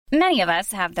Many of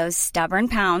us have those stubborn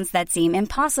pounds that seem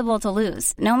impossible to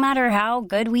lose, no matter how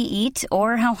good we eat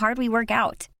or how hard we work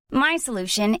out. My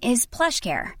solution is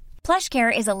PlushCare.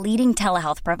 PlushCare is a leading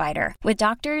telehealth provider with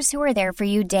doctors who are there for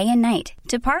you day and night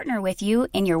to partner with you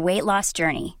in your weight loss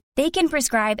journey. They can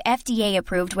prescribe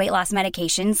FDA-approved weight loss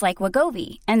medications like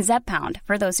Wegovy and Zepbound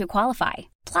for those who qualify.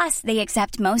 Plus, they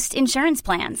accept most insurance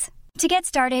plans. To get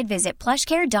started, visit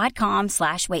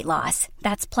plushcare.com/weightloss.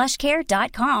 That's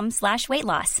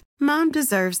plushcare.com/weightloss. Mom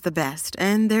deserves the best,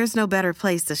 and there's no better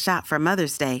place to shop for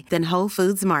Mother's Day than Whole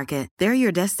Foods Market. They're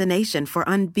your destination for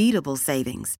unbeatable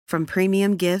savings, from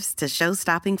premium gifts to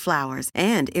show-stopping flowers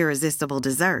and irresistible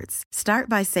desserts. Start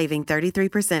by saving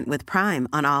 33% with Prime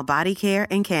on all body care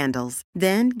and candles.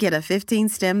 Then get a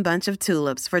 15-stem bunch of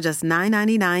tulips for just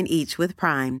 $9.99 each with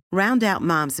Prime. Round out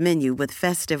Mom's menu with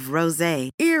festive rosé,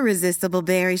 irresistible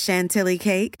berry chantilly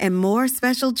cake, and more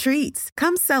special treats.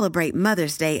 Come celebrate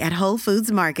Mother's Day at Whole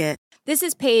Foods Market. This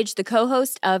is Paige, the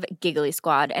co-host of Giggly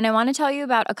Squad, and I want to tell you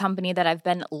about a company that I've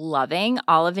been loving,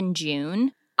 Olive &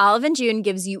 June. Olive & June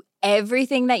gives you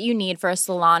everything that you need for a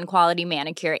salon-quality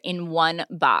manicure in one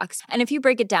box. And if you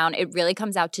break it down, it really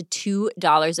comes out to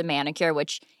 $2 a manicure,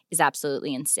 which is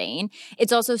absolutely insane.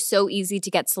 It's also so easy to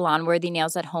get salon-worthy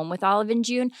nails at home with Olive &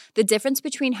 June. The difference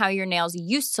between how your nails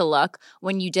used to look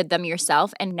when you did them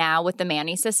yourself and now with the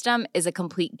Mani system is a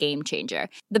complete game changer.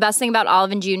 The best thing about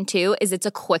Olive & June, too, is it's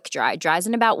a quick dry. Dries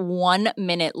in about 1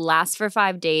 minute, lasts for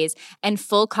 5 days, and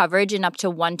full coverage in up to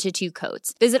 1 to 2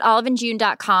 coats. Visit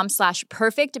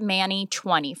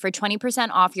oliveandjune.com/perfectmani20 for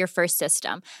 20% off your first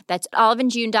system. That's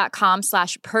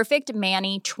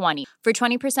oliveandjune.com/perfectmani20 for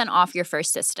 20% off your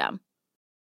first system.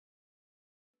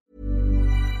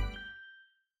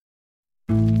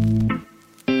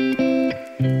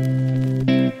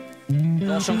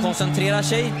 Larsson koncentrerar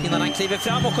sig innan han kliver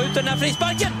fram och skjuter den här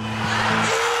frisparken.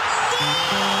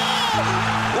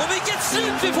 Och vilket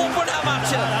slut vi får på den här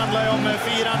matchen! Det handlar ju om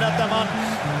firandet där man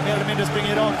mer eller mindre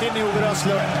springer rakt in i Ove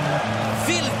Röslund.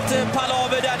 Vilt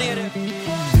palaver där nere.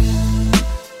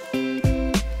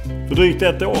 För drygt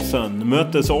ett år sedan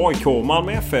möttes AIK och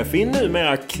Malmö FF i en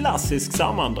numera klassisk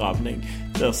sammandrabbning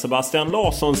där Sebastian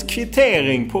Larssons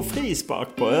kvittering på frispark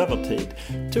på övertid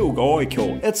tog AIK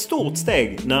ett stort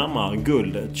steg närmare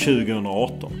guldet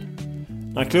 2018.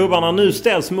 När klubbarna nu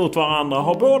ställs mot varandra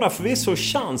har båda förvisso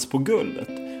chans på guldet.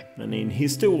 Men i en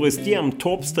historiskt jämn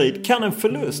toppstrid kan en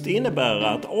förlust innebära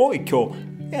att AIK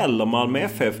eller Malmö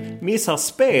FF missar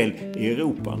spel i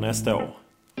Europa nästa år.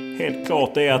 Helt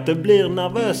klart är att det blir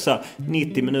nervösa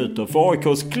 90 minuter för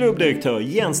AIKs klubbdirektör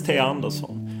Jens T.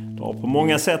 Andersson. Det har på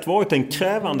många sätt varit en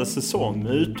krävande säsong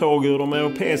med uttåg ur de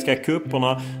europeiska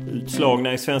kupperna,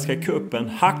 utslagna i Svenska kuppen,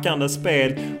 hackande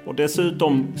spel och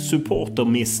dessutom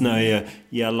supportermissnöje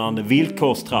gällande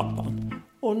villkorstrappan.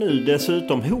 Och nu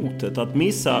dessutom hotet att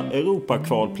missa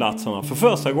Europakvalplatserna för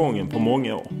första gången på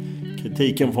många år.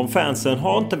 Kritiken från fansen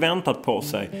har inte väntat på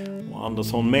sig.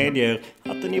 Andersson medger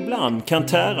att den ibland kan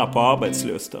tära på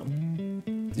arbetslusten.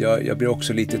 Jag blir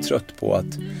också lite trött på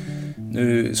att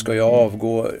nu ska jag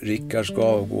avgå, Rickard ska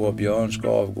avgå, Björn ska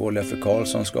avgå, Leffe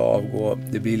Karlsson ska avgå.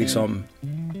 Det blir liksom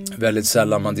väldigt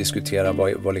sällan man diskuterar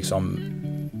vad liksom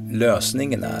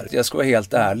lösningen är. Jag ska vara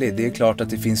helt ärlig, det är klart att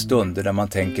det finns stunder där man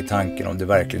tänker tanken om det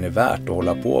verkligen är värt att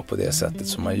hålla på det sättet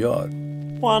som man gör.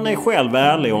 Och han är själv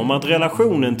ärlig om att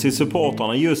relationen till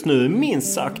supportarna just nu är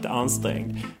minst sagt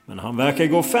ansträngd. Men han verkar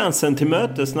gå fansen till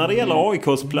mötes när det gäller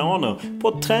AIKs planer på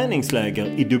ett träningsläger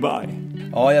i Dubai.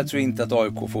 Ja, jag tror inte att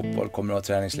AIK fotboll kommer att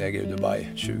ha träningsläger i Dubai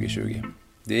 2020.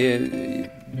 Det är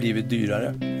blivit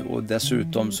dyrare och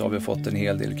dessutom så har vi fått en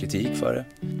hel del kritik för det.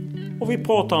 Och vi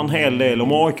pratar en hel del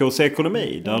om AIKs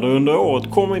ekonomi där det under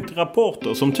året kommit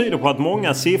rapporter som tyder på att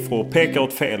många siffror pekar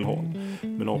åt fel håll.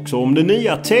 Men också om det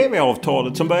nya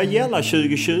tv-avtalet som börjar gälla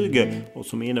 2020 och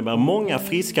som innebär många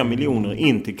friska miljoner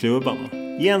in till klubbarna.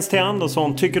 Jens T.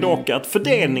 Andersson tycker dock att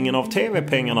fördelningen av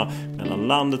tv-pengarna mellan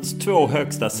landets 2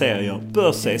 högsta serier bör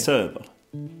ses över.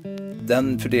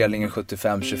 Den fördelningen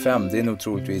 75-25, det är nog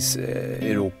troligtvis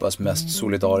Europas mest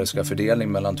solidariska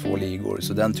fördelning mellan 2 ligor.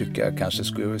 Så den tycker jag kanske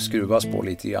skulle skruvas på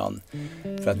lite grann.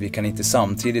 För att vi kan inte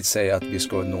samtidigt säga att vi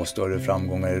ska nå större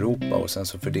framgångar i Europa och sen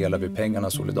så fördelar vi pengarna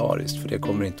solidariskt. För det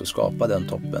kommer inte att skapa den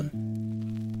toppen.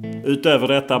 Utöver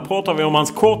detta pratar vi om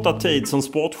hans korta tid som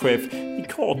sportchef i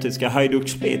kroatiska Hajduk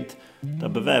Split, där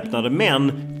beväpnade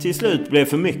män till slut blev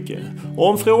för mycket. Och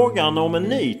om frågan om en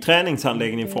ny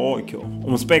träningsanläggning för AIK.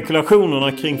 Om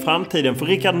spekulationerna kring framtiden för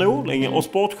Rickard Norling och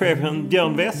sportchefen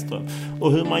Björn Westre.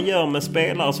 Och hur man gör med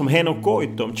spelare som Henok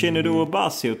Goitom, Chinedu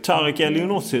Obasi och Tarek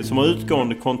Elionossi som har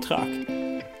utgående kontrakt.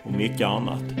 Och mycket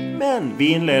annat. Men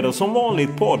vi inleder som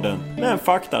vanligt podden med en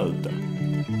faktaruta.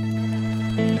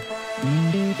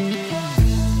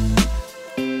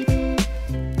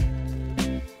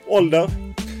 Ålder?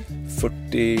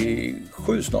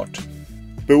 47 snart.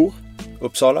 Bor?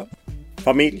 Uppsala.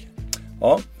 Familj?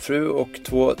 Ja, fru och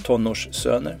 2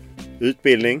 tonårssöner.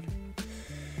 Utbildning?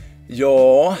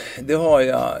 Ja, det har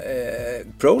jag.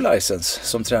 Pro-license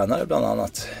som tränare bland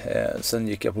annat. Sen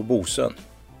gick jag på Bosön.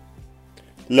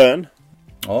 Lön?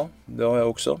 Ja, det har jag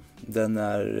också. Den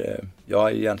är, jag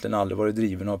har egentligen aldrig varit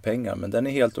driven av pengar, men den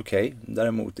är helt okej.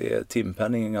 Däremot är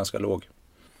timpenningen ganska låg.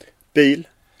 Bil?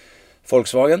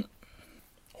 Volkswagen.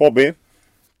 Hobby?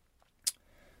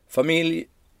 Familj,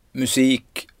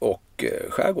 musik och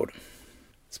skärgård.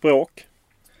 Språk?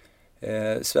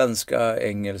 Svenska,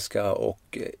 engelska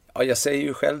och ja, jag säger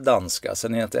ju själv danska.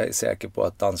 Sen är jag inte säker på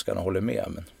att danskarna håller med.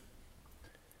 Men...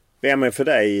 Vem är för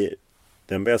dig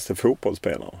den bästa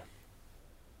fotbollsspelaren?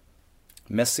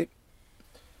 Messi.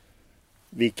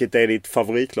 Vilket är ditt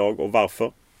favoritlag och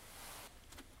varför?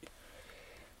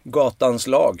 Gatans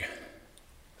lag.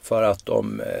 För att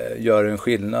de gör en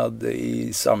skillnad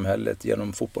i samhället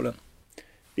genom fotbollen.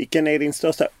 Vilken är din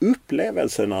största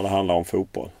upplevelse när det handlar om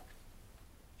fotboll?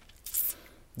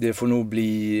 Det får nog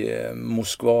bli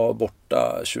Moskva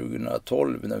borta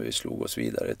 2012 när vi slog oss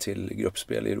vidare till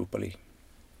gruppspel i Europa League.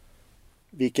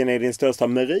 Vilken är din största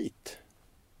merit?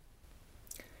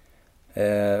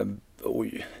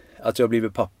 Att jag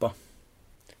blivit pappa.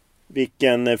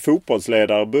 Vilken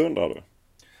fotbollsledare beundrar du?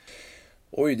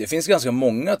 Det finns ganska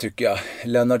många tycker jag.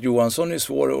 Lennart Johansson är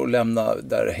svår att lämna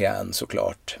därhän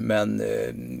såklart. Men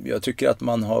jag tycker att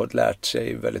man har lärt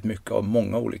sig väldigt mycket av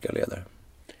många olika ledare.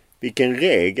 Vilken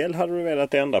regel hade du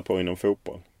velat ändra på inom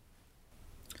fotboll?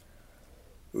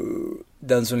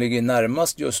 Den som ligger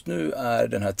närmast just nu är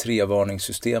den här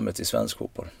 3-varningssystemet i svensk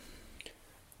fotboll.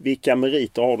 Vilka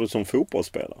meriter har du som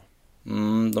fotbollsspelare?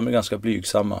 De är ganska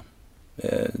blygsamma.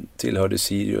 Tillhörde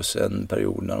Sirius en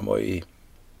period när de var i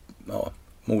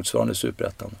motsvarande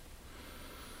superettan.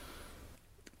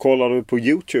 Kollar du på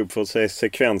YouTube för att se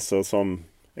sekvenser som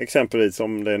exempelvis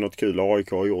om det är något kul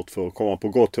AIK har gjort för att komma på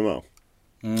gott humör?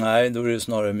 Nej, då är det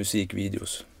snarare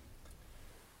musikvideos.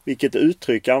 Vilket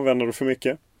uttryck använder du för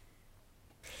mycket?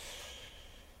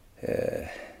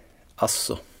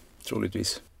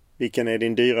 Troligtvis. Vilken är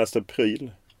din dyraste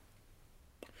pryl?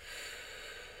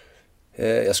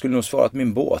 Jag skulle nog svara att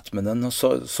min båt, men den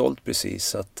har sålt precis.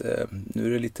 Så att, nu är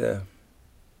det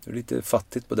lite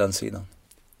fattigt på den sidan.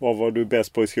 Vad var du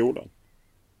bäst på i skolan?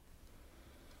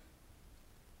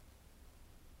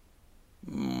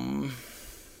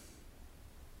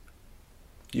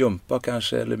 Jumpa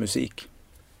kanske, eller musik.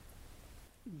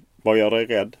 Vad gör dig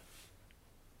rädd?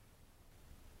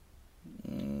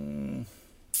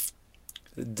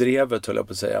 Drevet höll jag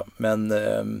på att säga. Men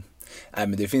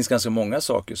det finns ganska många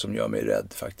saker som gör mig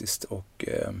rädd faktiskt. Och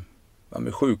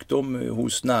med sjukdom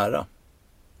hos nära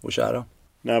och kära.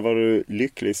 När var du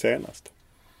lycklig senast?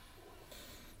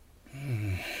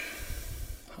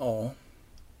 Ja,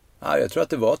 jag tror att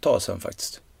det var ett tag sedan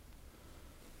faktiskt.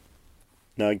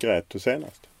 När grät du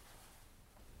senast?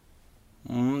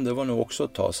 Det var nog också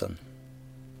ett tag sedan.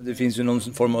 Det finns ju någon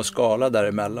form av skala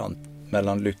däremellan.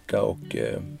 Mellan lycka och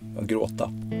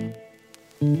gråta.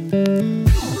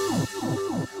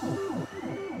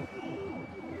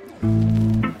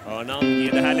 Hörnan i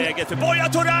det här läget för Buya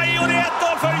Turay och det är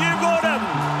 1-0 för Djurgården.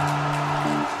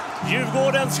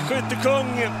 Djurgårdens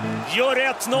skyttekung gör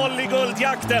 1-0 i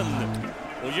guldjakten.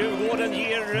 Och Djurgården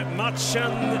ger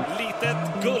matchen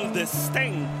litet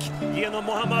guldstänk genom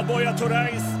Mohamed Buya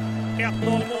Turays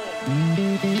 1-0-mål.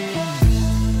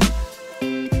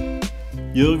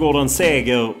 Djurgårdens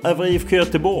seger över IFK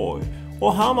Göteborg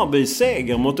och Hammarbys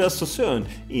seger mot Östersund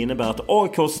innebär att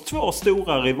AIKs 2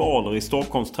 stora rivaler i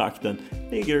Stockholmstrakten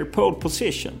ligger i pole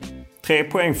position. 3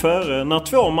 poäng före när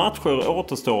 2 matcher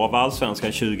återstår av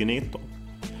Allsvenskan 2019.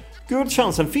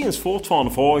 Guldchansen finns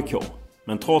fortfarande för AIK,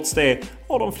 men trots det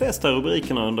har de flesta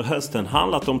rubrikerna under hösten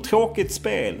handlat om tråkigt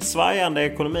spel, svajande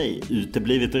ekonomi,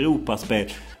 uteblivet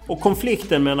Europaspel och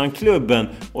konflikten mellan klubben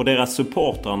och deras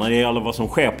supportrar när det gäller vad som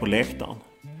sker på läktaren.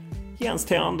 Jens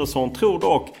T. Andersson tror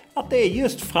dock att det är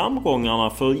just framgångarna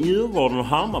för Djurgården och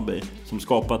Hammarby som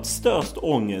skapat störst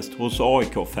ångest hos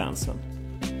AIK-fansen.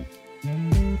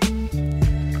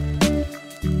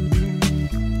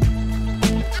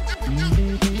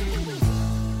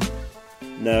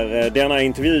 När denna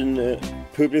intervjun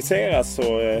publiceras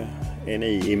så är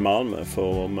ni i Malmö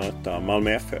för att möta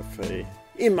Malmö FF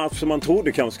i en match som man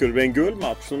trodde kanske skulle bli en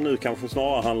guldmatch, som nu kanske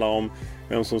snarare handlar om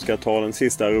vem som ska ta den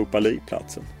sista Europa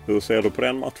League-platsen. Hur ser du på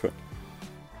den matchen?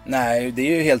 Nej, det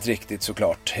är ju helt riktigt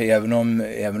såklart.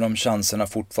 Även om chanserna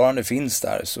fortfarande finns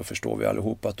där så förstår vi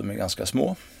allihopa att de är ganska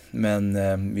små. Men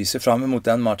vi ser fram emot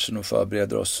den matchen och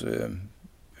förbereder oss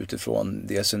utifrån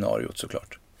det scenariot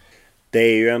såklart. Det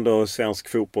är ju ändå svensk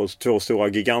fotbolls 2 stora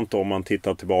giganter om man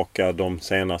tittar tillbaka de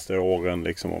senaste åren.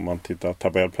 Liksom, om man tittar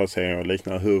tabellplaceringar och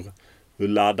liknande. Hur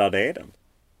laddad är den?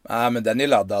 Ja, men den är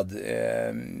laddad.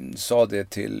 Sa det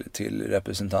till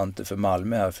representanter för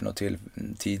Malmö här för någon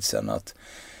tid sedan att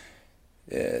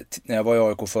när jag var i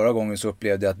AIK förra gången så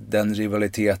upplevde jag att den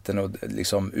rivaliteten och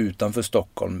liksom utanför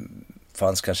Stockholm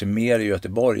fanns kanske mer i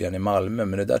Göteborg än i Malmö.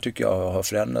 Men det där tycker jag har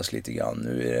förändrats lite grann.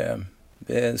 Nu är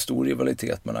det en stor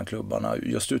rivalitet mellan klubbarna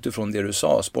just utifrån det du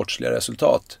sa, sportsliga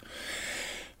resultat.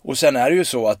 Och sen är det ju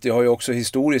så att det har ju också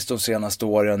historiskt de senaste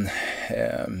åren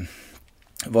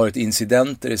varit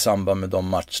incidenter i samband med de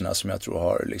matcherna som jag tror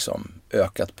har liksom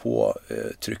ökat på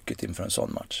trycket inför en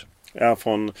sån match. Ja,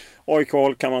 från AIK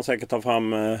kan man säkert ta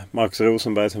fram Max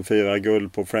Rosenberg som firar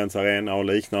guld på Friends Arena och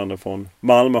liknande. Från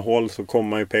Malmö-håll så kommer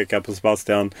man ju peka på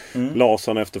Sebastian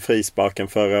Larsson efter frisparken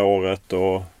förra året.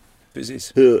 Och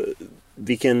precis.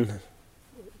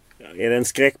 Är det en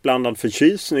skräckblandad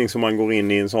förtjusning som man går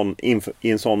in i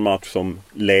en sån match som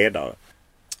ledare?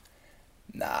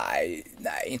 Nej,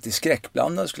 inte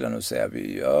skräckblandad skulle jag nog säga.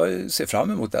 Jag ser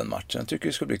fram emot den matchen. Jag tycker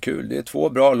det ska bli kul. Det är 2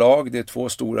 bra lag, det är 2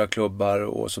 stora klubbar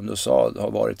och som du sa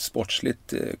har varit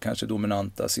sportsligt kanske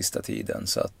dominanta sista tiden.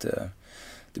 Så att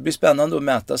det blir spännande att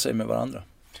mäta sig med varandra.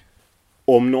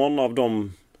 Om någon av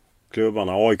de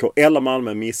klubbarna, AIK eller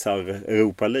Malmö, missar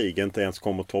Europa League, inte ens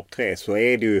kommer topp 3, så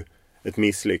är det ju ett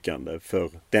misslyckande för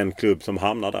den klubb som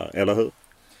hamnar där, eller hur?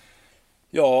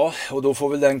 Ja, och då får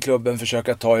väl den klubben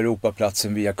försöka ta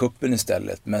Europaplatsen via kuppen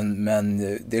istället. Men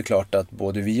det är klart att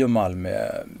både vi och Malmö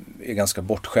är ganska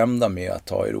bortskämda med att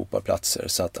ta Europaplatser,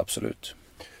 så att absolut.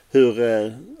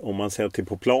 Hur, om man ser till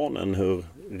på planen, hur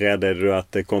rädd är du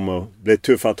att det kommer bli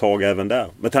tuffa tag även där?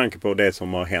 Med tanke på det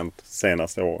som har hänt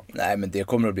senaste året. Nej, men det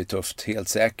kommer att bli tufft, helt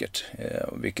säkert.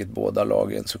 Vilket båda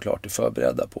lagen såklart är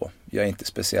förberedda på. Jag är inte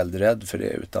speciellt rädd för det,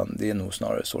 utan det är nog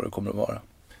snarare så det kommer att vara.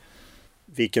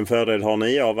 Vilken fördel har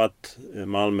ni av att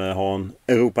Malmö har en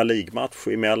Europa League-match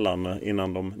emellan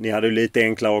innan ni hade ju lite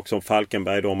enklare också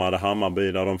Falkenberg, de hade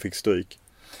Hammarby där de fick stryk.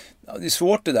 Ja, det är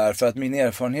svårt det där, för att min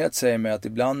erfarenhet säger mig att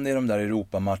ibland är de där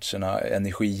Europamatcherna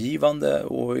energigivande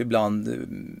och ibland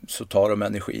så tar de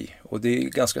energi. Och det är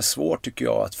ganska svårt tycker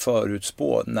jag att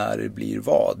förutspå när det blir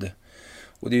vad.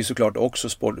 Och det är såklart också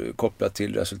kopplat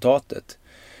till resultatet.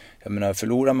 Jag menar,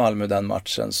 förlorar Malmö den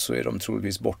matchen så är de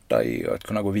troligtvis borta i att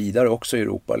kunna gå vidare också i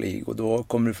Europa League. Och då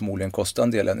kommer det förmodligen kosta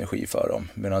en del energi för dem.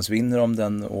 Medan vinner de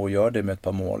den och gör det med ett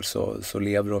par mål så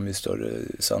lever de i större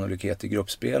sannolikhet i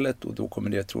gruppspelet. Och då kommer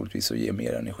det troligtvis att ge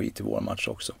mer energi till vår match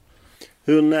också.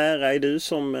 Hur nära är du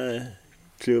som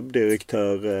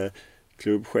klubbdirektör,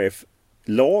 klubbchef,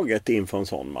 laget inför en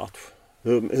sån match?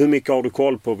 Hur mycket har du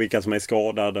koll på vilka som är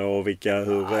skadade och vilka...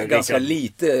 Ganska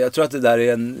lite. Jag tror att det där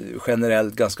är en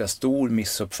generellt ganska stor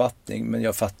missuppfattning. Men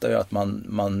jag fattar ju att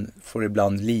man får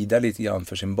ibland lida lite grann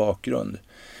för sin bakgrund.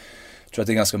 Jag tror att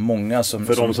det är ganska många som...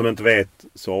 För de som inte vet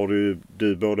så har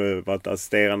du både varit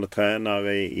assisterande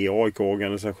tränare i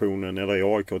AIK-organisationen eller i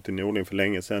AIK till Nordling för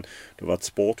länge sedan. Du har varit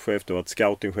sportchef, du har varit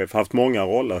scoutingchef, haft många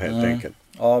roller helt enkelt.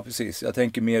 Ja, precis. Jag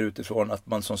tänker mer utifrån att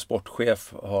man som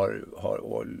sportchef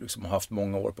har liksom haft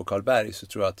många år på Karlberg, så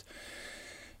tror jag att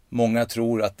många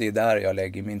tror att det är där jag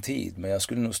lägger min tid. Men jag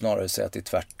skulle nog snarare säga att det är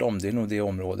tvärtom. Det är nog det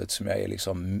området som jag är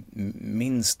liksom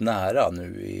minst nära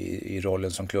nu i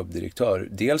rollen som klubbdirektör.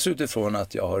 Dels utifrån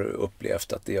att jag har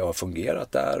upplevt att det har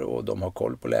fungerat där och de har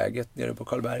koll på läget nere på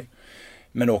Karlberg.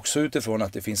 Men också utifrån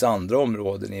att det finns andra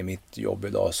områden i mitt jobb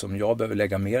idag som jag behöver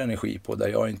lägga mer energi på, där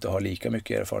jag inte har lika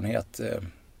mycket erfarenhet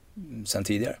sedan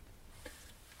tidigare.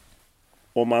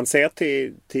 Om man ser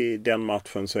till den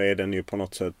matchen så är den ju på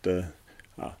något sätt...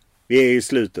 vi är i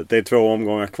slutet, det är 2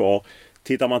 omgångar kvar.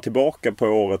 Tittar man tillbaka på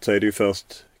året så är det ju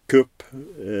först cup.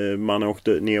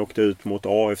 Ni åkte ut mot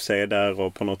AFC där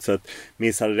och på något sätt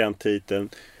missade den titeln.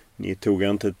 Ni tog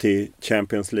inte till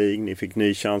Champions League. Ni fick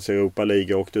ny chans i Europa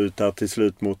League och åkte ut där till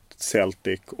slut mot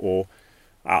Celtic. Och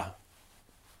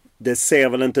det ser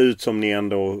väl inte ut som ni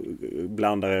ändå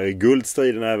blandar er i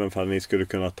guldstriden även för att ni skulle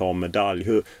kunna ta medalj.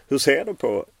 Hur ser du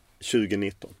på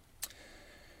 2019?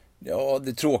 Ja,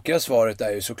 det tråkiga svaret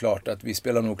är ju såklart att vi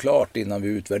spelar nog klart innan vi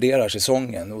utvärderar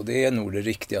säsongen. Och det är nog det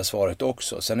riktiga svaret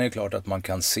också. Sen är det klart att man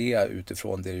kan se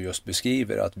utifrån det du just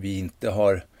beskriver att vi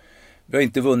har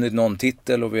inte vunnit någon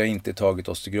titel och vi har inte tagit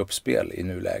oss till gruppspel i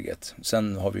nuläget.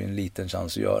 Sen har vi en liten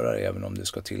chans att göra det, även om det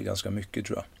ska till ganska mycket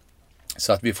tror jag.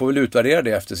 Så att vi får väl utvärdera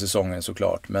det efter säsongen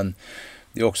såklart. Men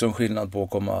det är också en skillnad på att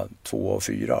komma 2 och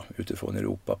 4 utifrån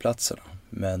Europaplatserna.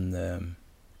 Men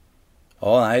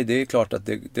det är klart att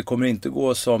det kommer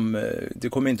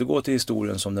inte gå till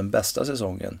historien som den bästa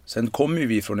säsongen. Sen kommer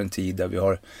vi från en tid där vi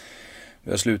har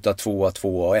Vi har slutat 2,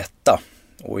 2 och 1.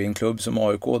 Och i en klubb som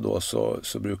AIK då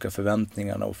så brukar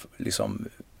förväntningarna liksom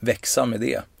växa med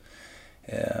det.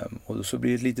 Och då så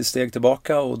blir det ett litet steg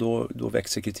tillbaka och då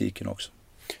växer kritiken också.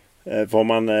 Får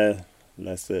man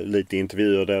läste lite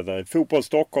intervjuer där i Fotboll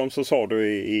Stockholm så sa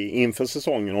du inför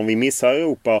säsongen om vi missar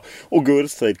Europa och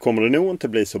guldstrid kommer det nog inte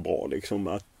bli så bra. Liksom,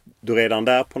 att du redan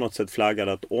där på något sätt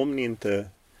flaggade att om ni inte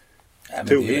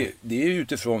tog det är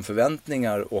utifrån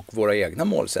förväntningar och våra egna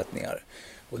målsättningar.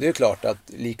 Och det är klart att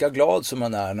lika glad som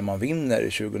man är när man vinner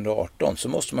 2018 så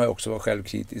måste man ju också vara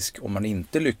självkritisk om man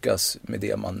inte lyckas med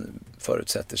det man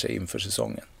förutsätter sig inför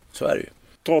säsongen. Så är det ju.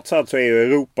 Trots allt så är ju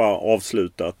Europa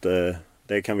avslutat.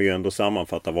 Det kan vi ju ändå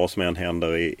sammanfatta vad som än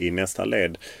händer i nästa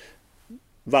led.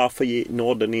 Varför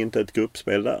nådde ni inte ett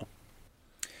gruppspel där?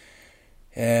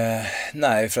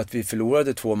 Nej, för att vi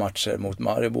förlorade 2 matcher mot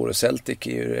Maribor och Celtic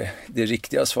är ju det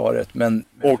riktiga svaret.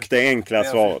 Och det enkla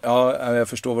svaret. Ja, jag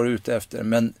förstår vad du är ute efter.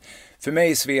 Men för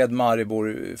mig sved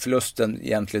Maribor-förlusten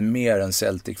egentligen mer än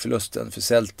Celtic-förlusten. För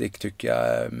Celtic tycker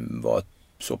jag var ett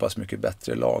så pass mycket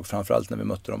bättre lag, framförallt när vi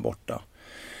mötte dem borta.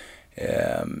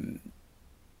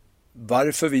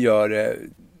 Varför vi gör det,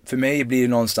 för mig blir det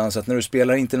någonstans att när du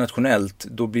spelar internationellt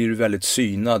då blir du väldigt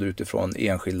synad utifrån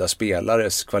enskilda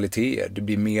spelares kvaliteter. Det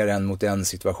blir mer än mot en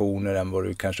situationer än vad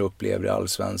du kanske upplever i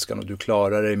Allsvenskan och du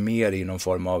klarar dig mer i någon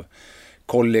form av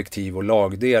kollektiv och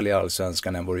lagdel i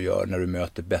Allsvenskan än vad du gör när du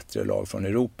möter bättre lag från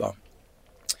Europa.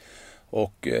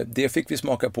 Och det fick vi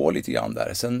smaka på lite grann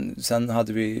där. Sen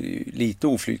hade vi lite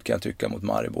oflyt kan jag tycka mot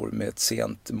Maribor med ett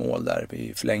sent mål där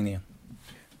i förlängningen.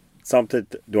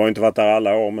 Samtidigt, du har inte varit där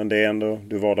alla år men det är ändå,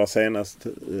 du var där senast.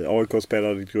 AIK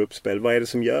spelade ett gruppspel. Vad är det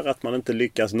som gör att man inte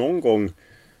lyckas någon gång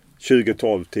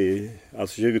 2012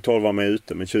 alltså 2012 var med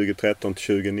ute men 2013 till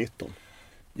 2019?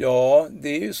 Ja, det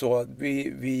är ju så att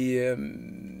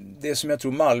det som jag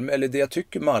tror Malmö, eller det jag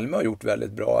tycker Malmö har gjort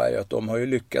väldigt bra är att de har ju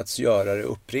lyckats göra det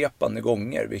upprepande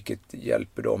gånger, vilket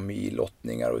hjälper dem i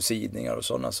lottningar och sidningar och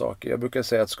sådana saker. Jag brukar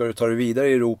säga att ska du ta dig vidare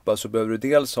i Europa så behöver du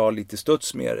dels ha lite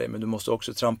studs med dig, men du måste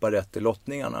också trampa rätt i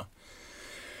lottningarna.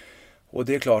 Och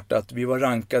det är klart att vi var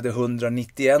rankade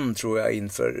 191 tror jag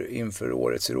inför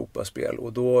årets Europaspel.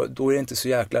 Och då är det inte så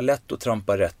jäkla lätt att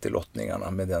trampa rätt i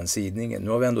lottningarna med den sidningen. Nu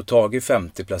har vi ändå tagit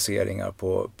 50 placeringar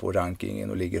på rankingen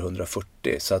och ligger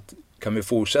 140. Så att kan vi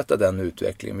fortsätta den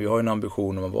utvecklingen. Vi har en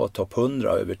ambition om att vara topp 100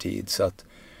 över tid. Så att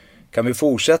kan vi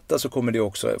fortsätta så kommer det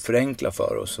också förenkla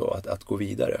för oss att gå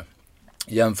vidare.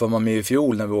 Jämför man med i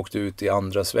fjol när vi åkte ut i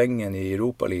andra svängen i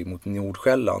Europa League mot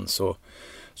Nordsjälland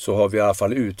så har vi i alla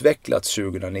fall utvecklats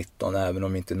 2019 även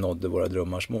om vi inte nådde våra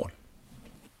drömmars mål.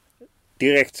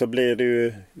 Direkt så blir det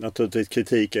ju naturligtvis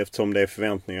kritik eftersom det är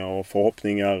förväntningar och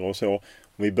förhoppningar och så. Om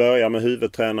vi börjar med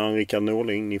huvudtränaren Rickard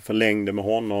Norling. Ni förlängde med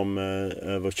honom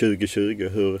över 2020.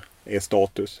 Hur är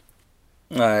status?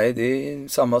 Nej, det är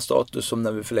samma status som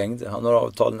när vi förlängde. Han har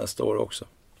avtal nästa år också.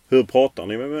 Hur pratar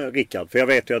ni med Rickard? För jag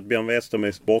vet ju att Björn Westerholm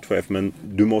är sportchef men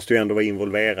du måste ju ändå vara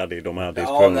involverad i de här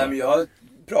diskussionerna. Ja, men jag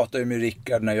pratar ju med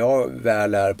Rickard när jag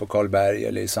väl är på Karlberg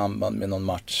eller i samband med någon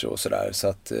match och sådär. Så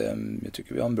att jag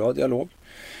tycker vi har en bra dialog.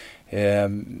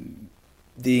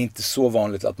 Det är inte så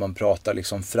vanligt att man pratar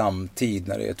liksom framtid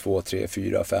när det är 2, 3,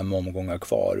 4, 5 omgångar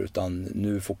kvar. Utan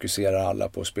nu fokuserar alla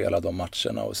på att spela de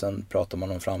matcherna och sen pratar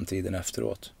man om framtiden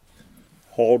efteråt.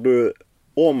 Har du,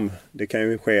 om det kan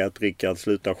ju ske att Rickard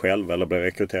slutar själv eller blir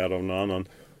rekryterad av någon annan.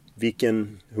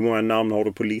 Hur många namn har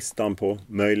du på listan på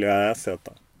möjliga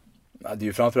ersättare? Ja, det är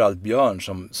ju framförallt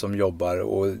Björn som jobbar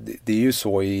och det är ju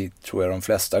så i, tror jag, de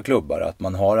flesta klubbar att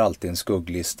man har alltid en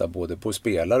skugglista både på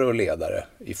spelare och ledare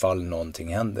ifall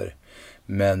någonting händer.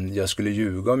 Men jag skulle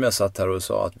ljuga om jag satt här och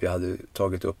sa att vi hade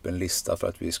tagit upp en lista för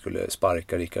att vi skulle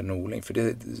sparka Rickard Norling,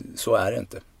 för så är det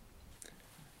inte.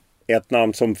 Ett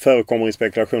namn som förekommer i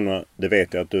spekulationerna, det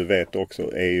vet jag att du vet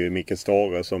också, är ju Micke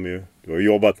Stare som ju, du har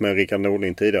jobbat med Rickard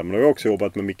Norling tidigare men du har också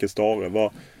jobbat med Micke Stare.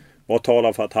 Vad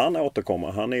talar för att han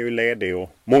återkommer? Han är ju ledig och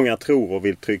många tror och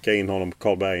vill trycka in honom på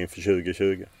Karlberg inför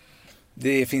 2020.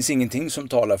 Det finns ingenting som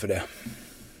talar för det.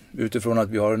 Utifrån att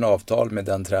vi har en avtal med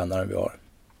den tränaren vi har.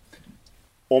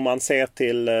 Om man ser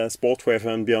till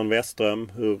sportchefen Björn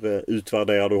Westerholm, hur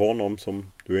utvärderar du honom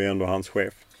som du är ändå hans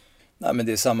chef? Nej, men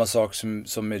det är samma sak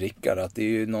som med Rickard, att det är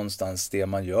ju någonstans det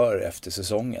man gör efter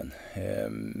säsongen.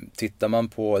 Tittar man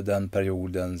på den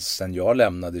perioden sen jag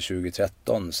lämnade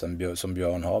 2013, som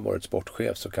Björn har varit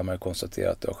sportchef, så kan man ju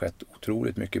konstatera att det har skett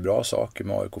otroligt mycket bra saker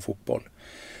med AIK fotboll.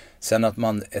 Sen att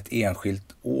man ett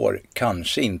enskilt år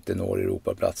kanske inte når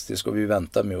Europaplats, det ska vi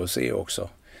vänta med att se också.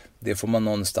 Det får man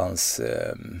någonstans,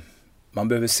 man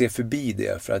behöver se förbi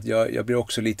det, för att jag blir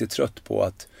också lite trött på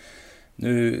att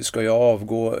nu ska jag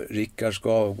avgå, Rickard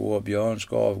ska avgå, Björn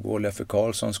ska avgå, Leffe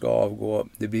Karlsson ska avgå.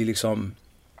 Det blir liksom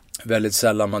väldigt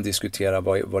sällan man diskuterar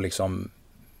vad liksom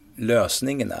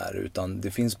lösningen är, utan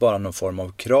det finns bara någon form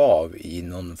av krav i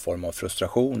någon form av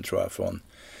frustration, tror jag,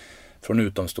 från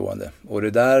utomstående. Och det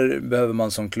där behöver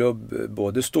man som klubb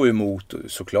både stå emot och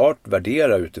såklart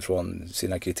värdera utifrån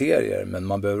sina kriterier, men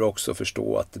man behöver också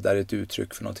förstå att det där är ett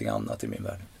uttryck för någonting annat i min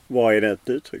värld. Vad är det ett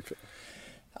uttryck för?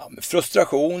 Ja,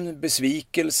 frustration,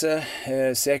 besvikelse,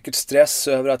 säkert stress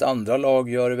över att andra lag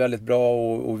gör det väldigt bra,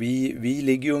 och vi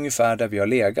ligger ju ungefär där vi har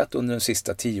legat under den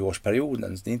sista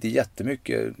 10-årsperioden. Det är inte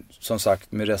jättemycket, som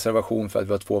sagt, med reservation för att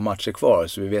vi har 2 matcher kvar,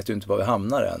 så vi vet ju inte var vi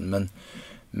hamnar än.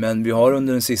 Men vi har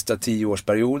under den sista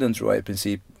 10-årsperioden, tror jag, i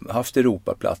princip haft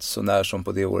Europaplats, så när som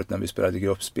på det året när vi spelade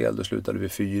gruppspel, då slutade vi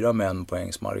 4 med 1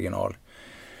 poängs marginal.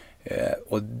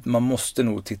 Och man måste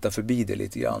nog titta förbi det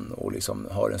lite grann och liksom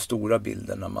ha den stora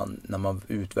bilden när man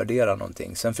utvärderar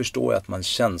någonting. Sen förstår jag att man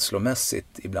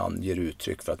känslomässigt ibland ger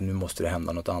uttryck för att nu måste det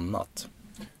hända något annat.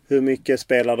 Hur mycket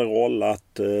spelar det roll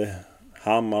att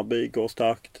Hammarby går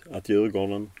starkt, att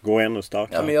Djurgården går ännu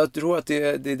starkare? Ja, men jag tror att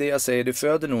det är det jag säger, det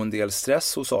föder nog en del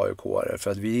stress hos AIK-are,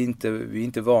 för att vi är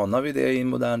inte vana vid det i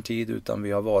modern tid, utan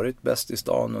vi har varit bäst i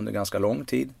stan under ganska lång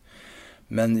tid.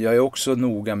 Men jag är också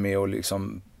noga med att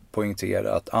liksom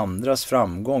poängtera att andras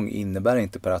framgång innebär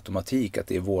inte per automatik att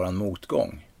det är våran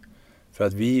motgång. För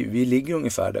att vi ligger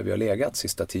ungefär där vi har legat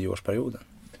sista 10-årsperioden.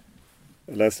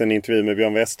 Jag läste en intervju med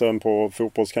Björn Westerholm på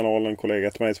Fotbollskanalen,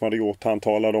 kollega till mig som hade gjort. Han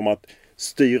talade om att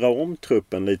styra om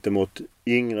truppen lite mot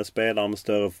yngre spelare med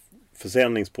större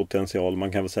försäljningspotential.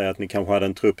 Man kan väl säga att ni kanske hade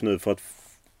en trupp nu för att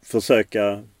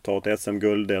försöka ta ett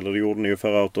SM-guld, eller det gjorde ni ju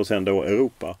förra året, och sen då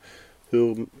Europa.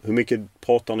 Hur mycket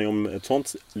pratar ni om ett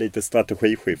sånt lite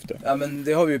strategiskifte? Ja, men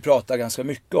det har vi ju pratat ganska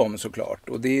mycket om, såklart.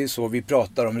 Och det är så vi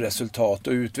pratar om resultat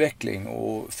och utveckling.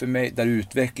 Och för mig, där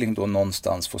utveckling då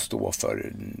någonstans får stå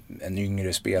för en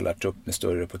yngre spelartrupp med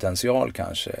större potential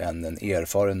kanske än en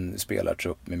erfaren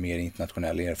spelartrupp med mer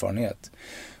internationell erfarenhet.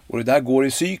 Och det där går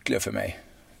i cykler för mig.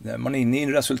 Man är inne i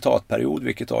en resultatperiod,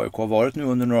 vilket AIK har varit nu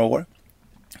under några år.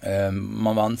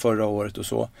 Man vann förra året och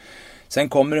så. Sen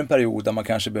kommer en period där man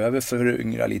kanske behöver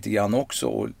föryngra lite grann också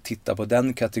och titta på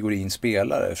den kategorin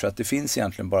spelare. För att det finns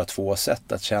egentligen bara 2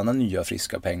 sätt att tjäna nya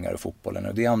friska pengar i fotbollen.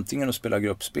 Och det är antingen att spela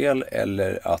gruppspel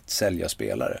eller att sälja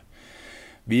spelare.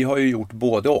 Vi har ju gjort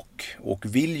både och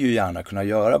vill ju gärna kunna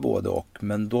göra både och.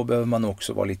 Men då behöver man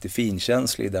också vara lite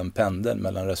finkänslig i den pendeln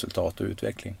mellan resultat och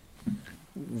utveckling.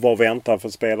 Vad väntar för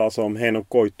spelare som Henok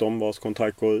Goitom, vars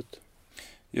kontrakt går ut?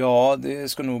 Ja, det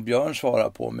ska nog Björn svara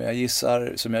på. Men jag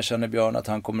gissar, som jag känner Björn, att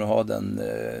han kommer att ha den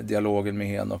dialogen med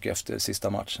Henok efter sista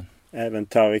matchen. Även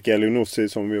Tarik Elionossi,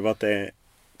 som ju varit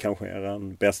kanske är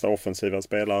den bästa offensiva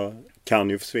spelare, kan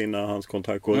ju försvinna, hans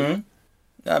kontrakt går ut.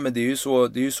 Ja, men det är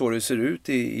ju så det ser ut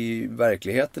i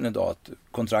verkligheten idag, att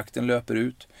kontrakten löper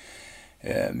ut.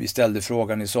 Vi ställde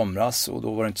frågan i somras och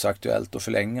då var det inte så aktuellt att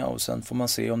förlänga, och sen får man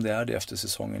se om det är det efter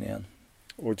säsongen igen.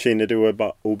 Och Chinedu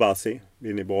Obasi,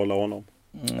 vill ni behålla honom?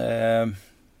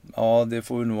 Ja, det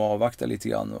får vi nog avvakta lite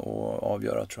grann och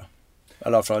avgöra, tror jag. I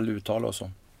alla fall uttala oss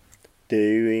om. Det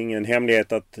är ju ingen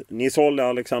hemlighet att ni sålde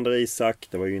Alexander Isak,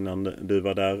 det var ju innan du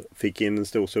var där, fick in en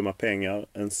stor summa pengar.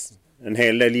 En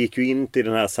hel del gick ju in till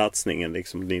den här satsningen.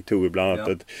 Liksom. Ni tog ju bland annat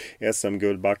ett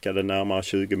SM-guld, backade närmare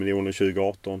 20 miljoner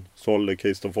 2018. Sålde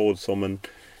Kristoffer Olsson, men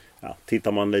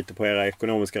tittar man lite på era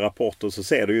ekonomiska rapporter så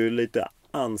ser det ju lite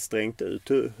ansträngt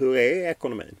ut. Hur är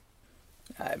ekonomin?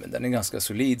 Nej, men den är ganska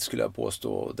solid, skulle jag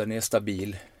påstå. Den är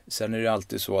stabil. Sen är det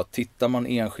alltid så att tittar man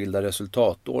enskilda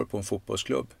resultatår på en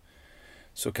fotbollsklubb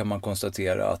så kan man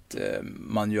konstatera att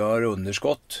man gör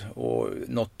underskott och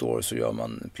något år så gör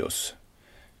man plus.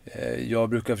 Jag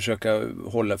brukar försöka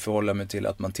förhålla mig till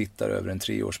att man tittar över en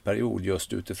 3-årsperiod,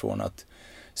 just utifrån att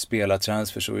spela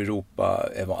transfers och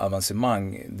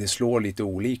Europa-avancemang, det slår lite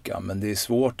olika, men det är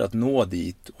svårt att nå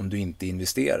dit om du inte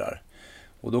investerar.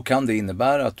 Och då kan det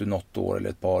innebära att du något år eller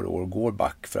ett par år går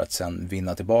back för att sen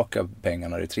vinna tillbaka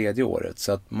pengarna det 3:e året.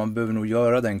 Så att man behöver nog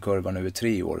göra den kurvan över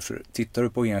 3 år. För tittar du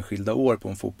på enskilda år på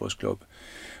en fotbollsklubb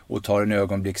och tar en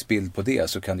ögonblicksbild på det,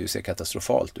 så kan det ju se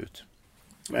katastrofalt ut.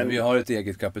 Men vi har ett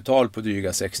eget kapital på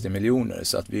dryga 60 miljoner,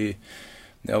 så att när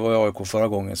jag var i AIK förra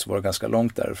gången så var det ganska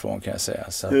långt därifrån, kan jag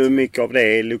säga. Så hur mycket av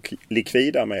det är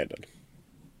likvida medel?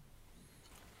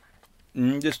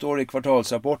 Det står i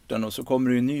kvartalsrapporten, och så kommer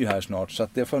det ju ny här snart, så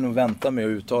att det får jag nog vänta med att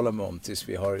uttala mig om tills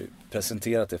vi har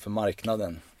presenterat det för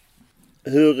marknaden.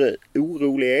 Hur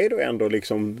orolig är du ändå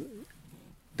liksom?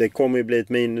 Det kommer ju bli ett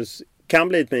minus, kan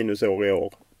bli ett minusår i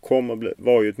år,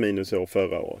 var ju ett minusår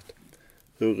förra året.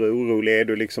 Hur orolig är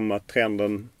du liksom att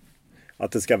trenden,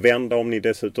 att det ska vända om ni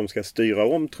dessutom ska styra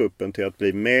om truppen till att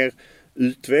bli mer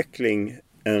utveckling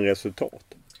än resultat?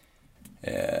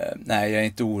 Nej, jag är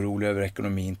inte orolig över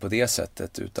ekonomin på det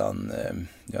sättet, utan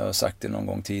jag har sagt det någon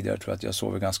gång tidigare, jag tror att jag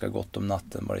sover ganska gott om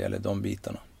natten vad det gäller de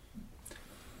bitarna.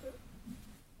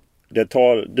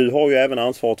 Du har ju även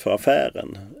ansvaret för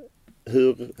affären.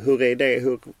 Hur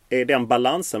är den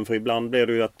balansen? För ibland blir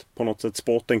det ju att på något sätt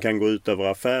sporten kan gå ut över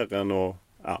affären och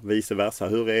vice versa.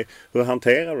 Hur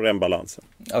hanterar du den balansen?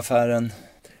 Affären?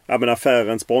 Ja, men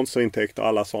affären, sponsorintäkter och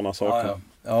alla sådana saker.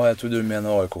 Ja, jag trodde du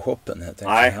menar AIK-shoppen.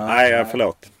 Nej,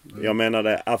 förlåt. Jag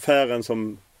menade affären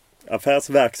som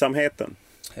affärsverksamheten.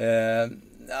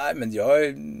 Nej, men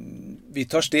vi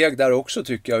tar steg där också,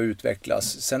 tycker jag,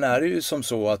 utvecklas. Sen är det ju som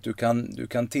så att du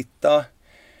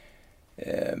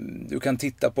kan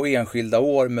titta på enskilda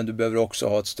år, men du behöver också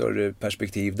ha ett större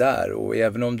perspektiv där. Och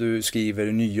även om du skriver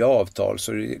nya avtal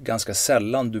så är det ganska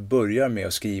sällan du börjar med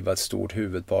att skriva ett stort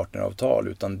huvudpartneravtal,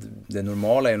 utan det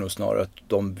normala är nog snarare att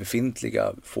de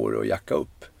befintliga får att jacka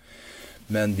upp.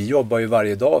 Men vi jobbar ju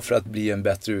varje dag för att bli en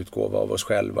bättre utgåva av oss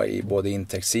själva i både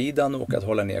intäktssidan och att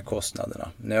hålla ner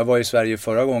kostnaderna. När jag var i Sverige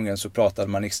förra gången så pratade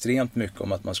man extremt mycket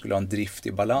om att man skulle ha en drift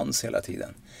i balans hela tiden.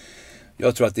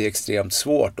 Jag tror att det är extremt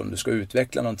svårt om du ska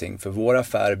utveckla någonting, för vår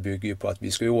affär bygger ju på att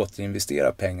vi ska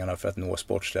återinvestera pengarna för att nå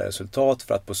sportsliga resultat,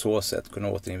 för att på så sätt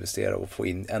kunna återinvestera och få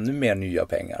in ännu mer nya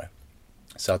pengar.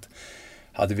 Så att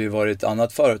hade vi varit ett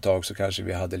annat företag så kanske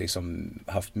vi hade liksom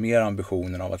haft mer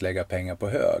ambitionen av att lägga pengar på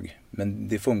hög. Men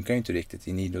det funkar ju inte riktigt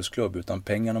i en idrottsklubb, utan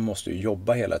pengarna måste ju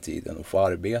jobba hela tiden och få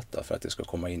arbeta för att det ska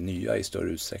komma in nya i större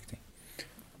utsträckning.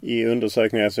 I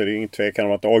undersökningar så är det ingen tvekan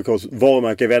om att AIKs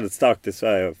varumärke är väldigt starkt i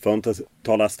Sverige, för att inte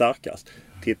tala starkast.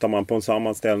 Tittar man på en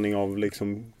sammanställning av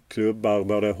liksom klubbar,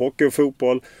 både hockey och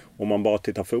fotboll, om man bara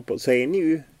tittar fotboll, så är ni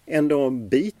ju ändå en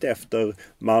bit efter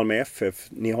Malmö FF.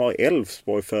 Ni har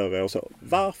Elfsborg före och så.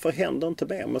 Varför händer inte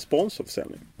mer med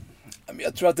sponsorförsäljning?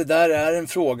 Jag tror att det där är en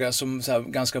fråga som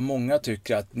ganska många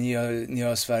tycker att ni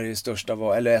har Sveriges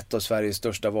största, eller ett av Sveriges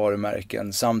största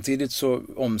varumärken. Samtidigt så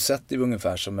omsätter vi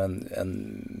ungefär som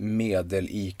en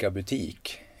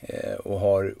medel-ICA-butik och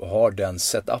har den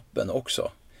setupen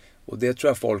också. Och det tror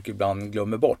jag folk ibland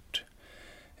glömmer bort.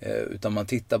 Utan man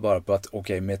tittar bara på att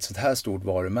med ett sånt här stort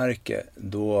varumärke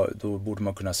då borde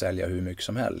man kunna sälja hur mycket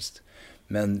som helst.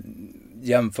 Men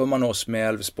jämför man oss med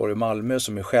Elfsborg och Malmö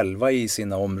som är själva i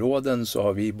sina områden, så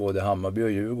har vi både Hammarby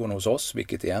och Djurgården hos oss,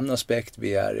 vilket är en aspekt.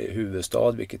 Vi är i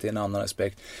huvudstad, vilket är en annan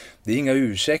aspekt. Det är inga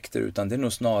ursäkter, utan det är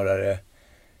nog snarare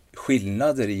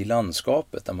skillnader i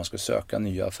landskapet där man ska söka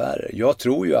nya affärer. Jag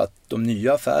tror ju att de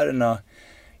nya affärerna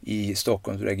i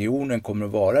Stockholmsregionen kommer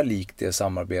att vara likt det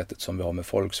samarbetet som vi har med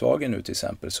Volkswagen nu till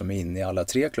exempel, som är inne i alla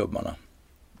tre klubbarna.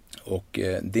 Och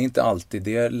det är inte alltid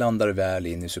det landar väl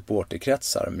in i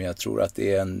supporterkretsar, men jag tror att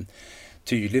det är en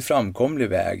tydlig framkomlig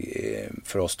väg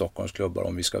för oss Stockholmsklubbar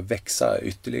om vi ska växa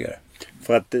ytterligare.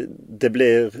 För att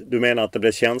du menar att det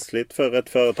blir känsligt för ett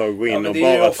företag att gå in och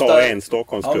bara ta en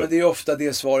Stockholmsklubb? Ja, men det är ofta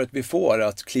det svaret vi får,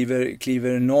 att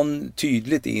kliver någon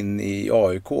tydligt in i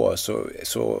AIK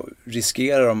så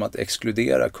riskerar de att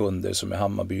exkludera kunder som är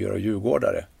Hammarbyare och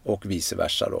Djurgårdare och vice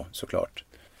versa då, såklart.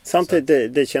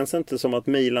 Samtidigt, det känns inte som att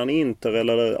Milan, Inter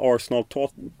eller Arsenal,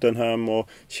 Tottenham och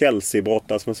Chelsea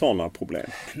brottas med sådana problem.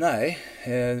 Nej,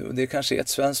 det kanske är ett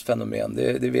svenskt fenomen,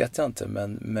 det vet jag inte.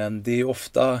 Men det är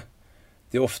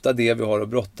ofta det vi har att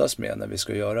brottas med när vi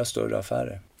ska göra större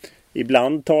affärer.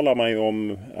 Ibland talar man ju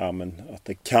om att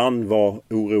det kan vara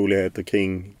oroligheter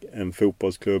kring en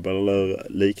fotbollsklubb eller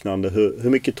liknande. Hur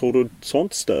mycket tror du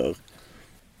sånt stör?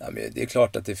 Ja, men det är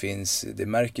klart att det finns, det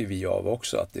märker vi av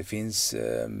också, att det finns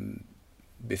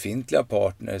befintliga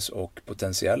partners och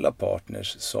potentiella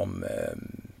partners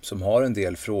som har en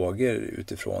del frågor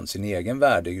utifrån sin egen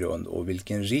värdegrund och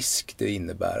vilken risk det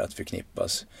innebär att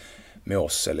förknippas med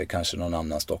oss eller kanske någon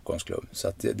annan Stockholmsklubb. Så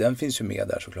att den finns ju med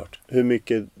där såklart. Hur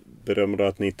mycket bedömer du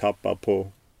att ni tappar på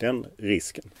den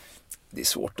risken? Det är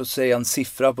svårt att säga en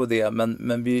siffra på det,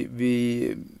 men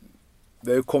vi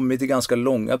har ju kommit i ganska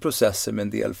långa processer med en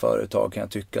del företag, kan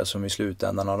jag tycka, som i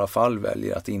slutändan i alla fall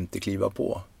väljer att inte kliva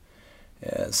på.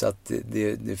 Så att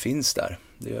det finns där,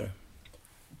 det gör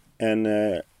det. En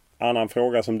annan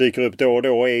fråga som dyker upp då och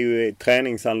då är ju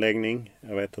träningsanläggning.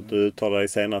 Jag vet att du uttalade dig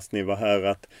senast ni var här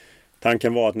att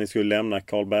tanken var att ni skulle lämna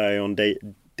Karlberg, och en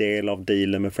del av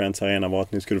dealen med Friends Arena var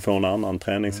att ni skulle få en annan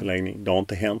träningsanläggning. Det har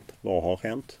inte hänt. Vad har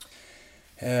hänt?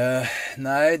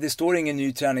 Nej, det står ingen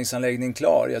ny träningsanläggning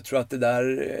klar. Jag tror att det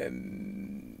där,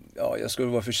 jag skulle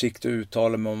vara försiktig och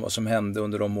uttala mig om vad som hände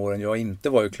under de åren jag inte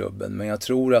var i klubben. Men jag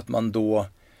tror att man då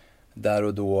där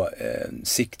och då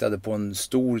siktade på en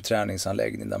stor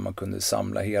träningsanläggning där man kunde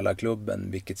samla hela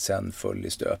klubben, vilket sen föll i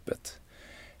stöpet.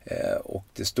 Och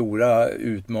det stora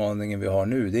utmaningen vi har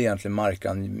nu, det är egentligen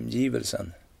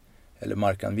markangivelsen eller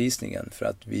markanvisningen, för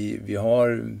att vi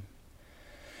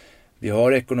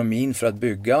har ekonomin för att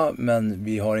bygga, men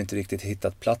vi har inte riktigt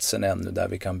hittat platsen ännu där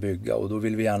vi kan bygga, och då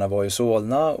vill vi gärna vara i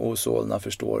Solna, och Solna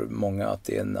förstår många att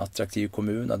det är en attraktiv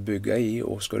kommun att bygga i,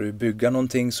 och ska du bygga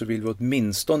någonting så vill vi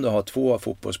åtminstone ha 2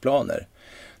 fotbollsplaner,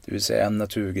 det vill säga en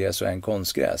naturgräs och en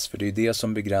konstgräs, för det är det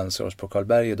som begränsar oss på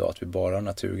Karlberg idag, att vi bara har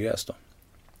naturgräs då.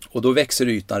 Och då växer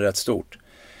ytan rätt stort.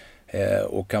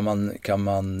 Och kan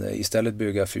man istället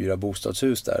bygga 4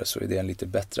 bostadshus där, så är det en lite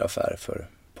bättre affär för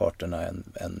parterna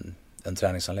än en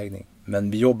träningsanläggning.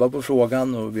 Men vi jobbar på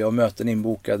frågan och vi har möten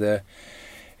inbokade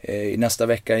i nästa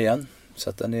vecka igen. Så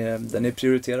att den är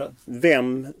prioriterad.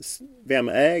 Vem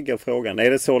äger frågan?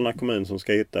 Är det Solna kommun som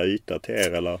ska hitta yta till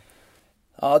er eller?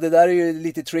 Ja, det där är ju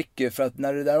lite tricky, för att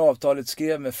när det där avtalet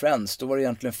skrev med Friends, då var det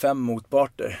egentligen 5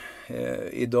 motparter.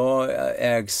 Idag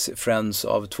ägs Friends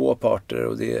av 2 parter,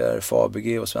 och det är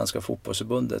Fabege och Svenska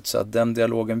fotbollsförbundet. Så att den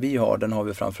dialogen vi har, den har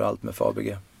vi framförallt med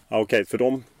Fabege. Okej, för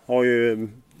de har ju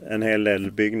en hel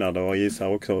del byggnader och gissar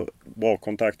också bra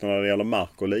kontakter när det gäller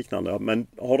mark och liknande. Men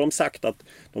har de sagt att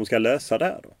de ska lösa det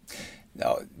här då?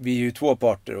 Ja, vi är ju 2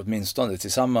 parter åtminstone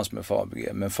tillsammans med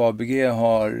Fabege. Men Fabege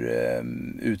har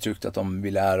uttryckt att de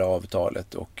vill ära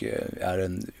avtalet och är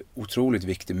en otroligt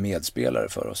viktig medspelare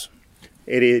för oss.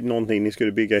 Är det någonting ni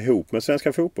skulle bygga ihop med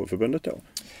Svenska fotbollsförbundet då?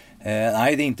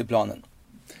 Nej, det är inte planen.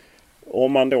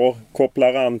 Om man då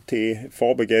kopplar an till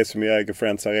Fabege som ju äger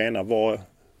Friends Arena,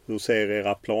 hur ser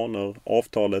era planer?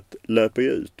 Avtalet löper ju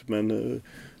ut, men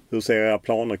hur ser era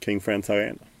planer kring Friends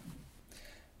Arena?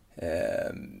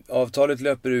 Avtalet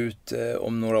löper ut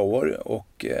om några år,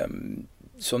 och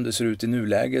som det ser ut i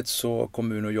nuläget så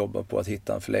kommer vi nog jobba på att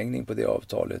hitta en förlängning på det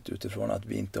avtalet, utifrån att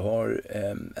vi inte har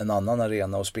en annan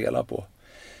arena att spela på.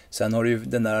 Sen har ju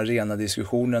den där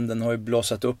arenadiskussionen, den har ju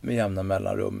blossat upp med jämna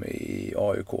mellanrum i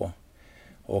AIK.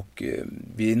 Och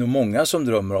vi är nog många som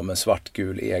drömmer om en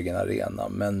svartgul egen arena,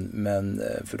 men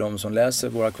för de som läser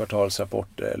våra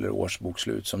kvartalsrapporter eller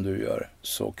årsbokslut som du gör,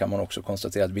 så kan man också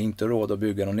konstatera att vi inte har råd att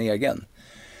bygga någon egen.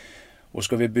 Och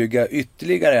ska vi bygga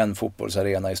ytterligare en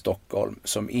fotbollsarena i Stockholm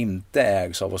som inte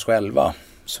ägs av oss själva,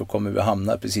 så kommer vi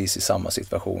hamna precis i samma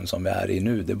situation som vi är i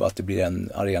nu. Det är bara att det blir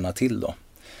en arena till då.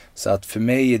 Så att för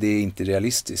mig är det inte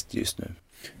realistiskt just nu.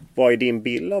 Vad är din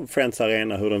bild av Friends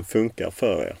Arena, hur den funkar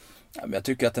för er? Jag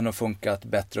tycker att den har funkat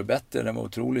bättre och bättre. Den var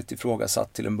otroligt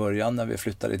ifrågasatt till en början när vi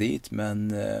flyttade dit.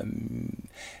 Men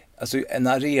alltså en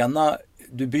arena,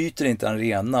 du byter inte en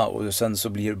arena och sen så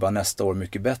blir det bara nästa år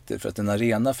mycket bättre. För att en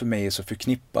arena för mig är så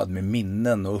förknippad med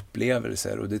minnen och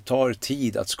upplevelser. Och det tar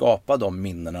tid att skapa de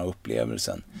minnena och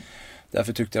upplevelsen.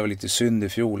 Därför tyckte jag var lite synd i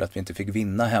fjol att vi inte fick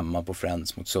vinna hemma på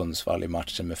Friends mot Sundsvall i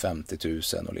matchen med 50 000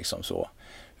 och liksom så.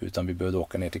 Utan vi behövde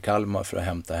åka ner till Kalmar för att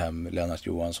hämta hem Lennart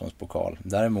Johanssons pokal.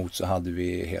 Däremot så hade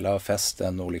vi hela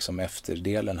festen och liksom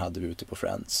efterdelen hade vi ute på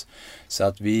Friends. Så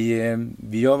att vi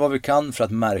gör vad vi kan för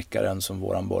att märka den som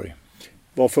våran borg.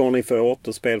 Vad får ni för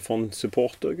återspel från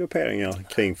supportergrupperingar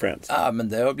kring Friends? Ja, men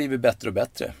det har blivit bättre och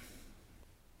bättre.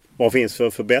 Vad finns för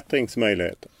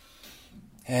förbättringsmöjligheter?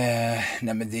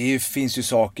 Nej, men finns ju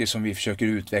saker som vi försöker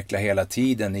utveckla hela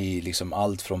tiden i liksom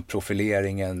allt från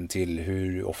profileringen till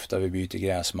hur ofta vi byter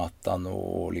gräsmattan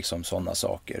och liksom sådana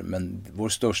saker. Men vår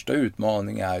största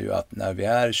utmaning är ju att när vi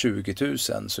är 20 000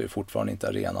 så är fortfarande inte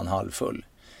arenan halvfull.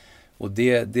 Och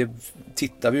det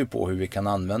tittar vi på hur vi kan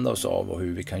använda oss av och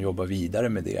hur vi kan jobba vidare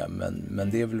med det. Men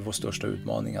det är väl vår största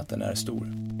utmaning, att den är stor.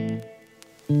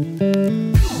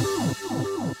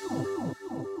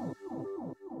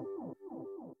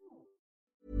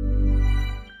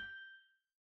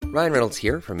 Ryan Reynolds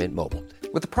here from Mint Mobile.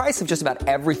 With the price of just about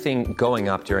everything going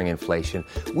up during inflation,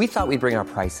 we thought we'd bring our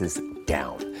prices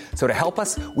down. So to help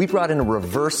us, we brought in a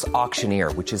reverse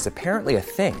auctioneer, which is apparently a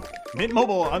thing. Mint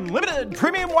Mobile Unlimited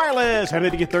Premium Wireless. How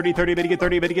to get 30, 30, bit to get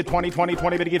 30, bit to get 20, 20,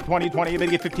 20, bit to get 20, 20, bit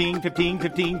to get 15, 15,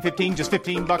 15, 15, just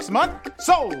 $15 a month?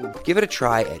 Sold! Give it a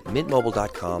try at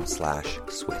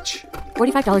mintmobile.com/switch.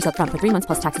 $45 up front for 3 months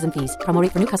plus taxes and fees. Promo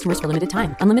rate for new customers for limited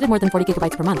time. Unlimited more than 40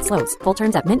 gigabytes per month. Slows full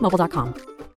terms at mintmobile.com.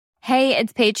 Hey,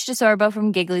 it's Paige DeSorbo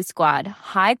from Giggly Squad.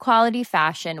 High quality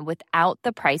fashion without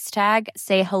the price tag.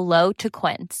 Say hello to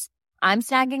Quince. I'm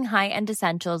snagging high-end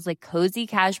essentials like cozy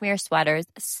cashmere sweaters,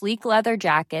 sleek leather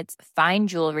jackets, fine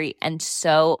jewelry, and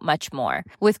so much more.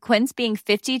 With Quince being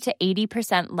 50 to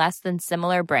 80% less than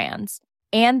similar brands.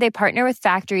 And they partner with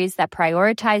factories that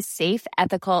prioritize safe,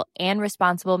 ethical, and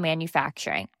responsible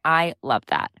manufacturing. I love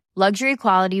that. Luxury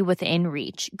quality within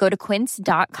reach. Go to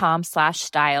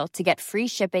quince.com/style to get free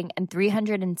shipping and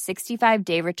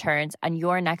 365-day returns on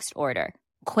your next order.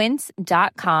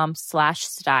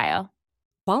 Quince.com/style.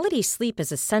 Quality sleep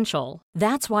is essential.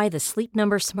 That's why the Sleep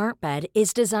Number Smart Bed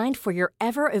is designed for your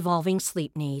ever-evolving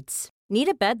sleep needs. Need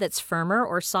a bed that's firmer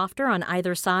or softer on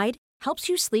either side? Helps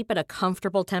you sleep at a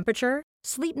comfortable temperature?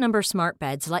 Sleep Number Smart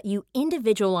Beds let you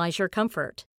individualize your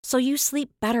comfort, so you sleep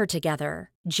better together.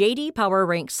 JD Power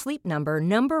ranks Sleep Number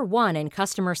 #1 in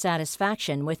customer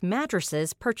satisfaction with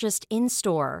mattresses purchased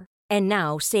in-store. And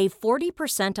now, save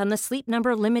 40% on the Sleep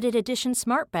Number Limited Edition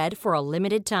Smart Bed for a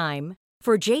limited time.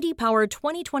 For JD Power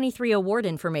 2023 award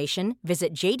information,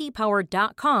 visit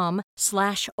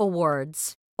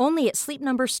jdpower.com/awards. Only at Sleep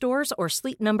Number stores or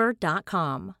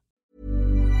sleepnumber.com.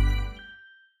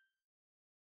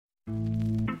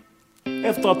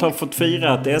 Efter att ha fått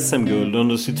fira ett SM-guld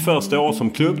under sitt första år som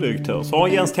klubbdirektör så har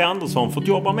Jens T. Andersson fått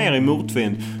jobba mer i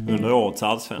motvind under årets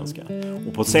allsvenska.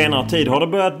 Och på senare tid har det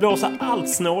börjat blåsa allt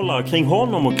snålare kring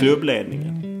honom och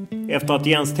klubbledningen. Efter att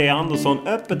Jens T. Andersson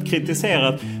öppet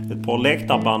kritiserat ett par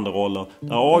läktarbanderoller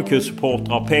där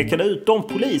AIK-supportrar pekade ut de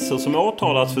poliser som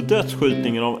åtalats för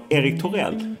dödsskjutningen av Erik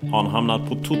Torell har han hamnat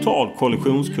på total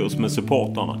kollisionskurs med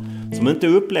supportarna som inte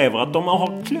upplever att de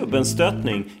har klubbens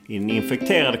stöttning i den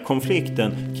infekterade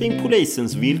konflikten kring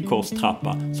polisens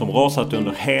villkorstrappa som rasat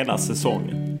under hela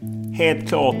säsongen. Helt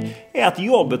klart är att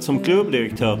jobbet som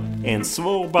klubbdirektör är en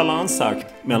svår balansakt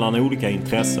mellan olika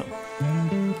intressen.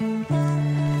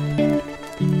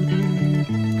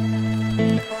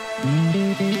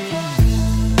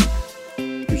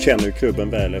 Du känner ju klubben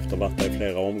väl efter att ha varit där i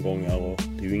flera omgångar och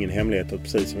det är ju ingen hemlighet att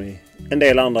precis som i en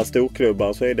del andra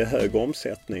storklubbar så är det hög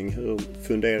omsättning. Hur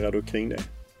funderar du kring det?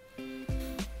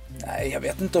 Nej, jag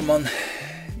vet inte om man...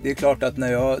 Det är klart att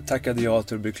när jag tackade ja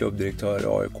till att bli klubbdirektör i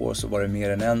AIK så var det mer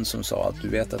än en som sa att du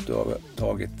vet att du har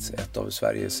tagit ett av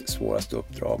Sveriges svåraste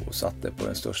uppdrag och satt det på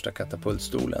den största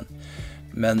katapultstolen.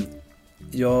 Men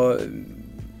jag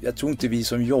tror inte vi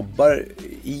som jobbar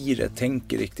i det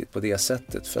tänker riktigt på det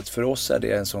sättet. För att för oss är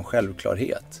det en sån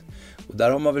självklarhet. Och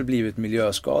där har man väl blivit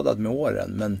miljöskadad med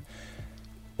åren. Men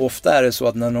ofta är det så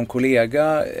att när någon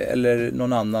kollega eller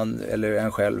någon annan eller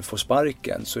en själv får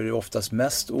sparken så är det oftast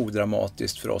mest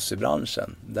odramatiskt för oss i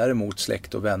branschen. Däremot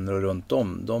släkt och vänner och runt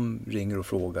om, de ringer och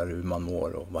frågar hur man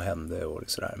mår och vad hände och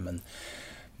sådär.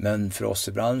 Men för oss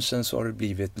i branschen så har det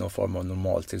blivit någon form av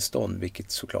normaltillstånd,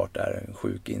 vilket såklart är en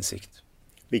sjuk insikt.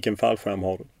 Vilken fallskärm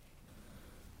har du?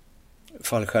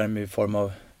 Fallskärm i form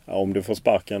av... Ja, om du får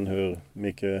sparken, hur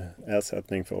mycket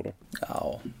ersättning får du?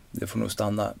 Ja, det får nog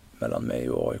stanna mellan mig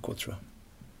och AIK, tror jag.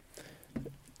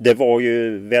 Det var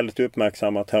ju väldigt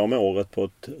uppmärksammat här om året på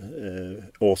ett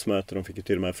årsmöte. De fick ju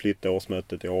till och med flytta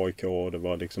årsmötet i AIK och det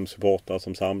var liksom supportrar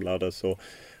som samlades. Och,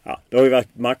 ja, det har ju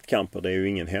varit maktkamper, det är ju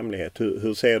ingen hemlighet.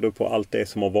 Hur ser du på allt det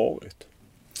som har varit?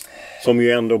 Som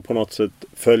ju ändå på något sätt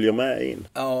följer med in.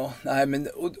 Ja, nej, men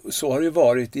och så har det ju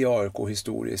varit i AIK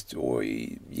historiskt och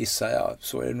gissar jag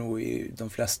så är det nog i de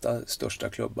flesta största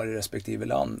klubbar i respektive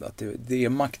land att det är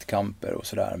maktkamper och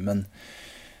sådär, men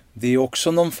det är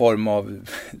också någon form av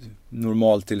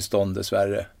normaltillstånd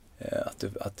dessvärre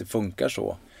att det funkar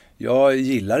så. Jag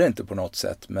gillar det inte på något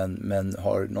sätt men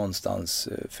har någonstans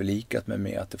förlikat mig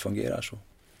med att det fungerar så.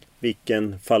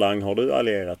 Vilken falang har du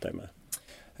allierat dig med?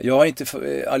 Jag har inte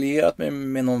allierat mig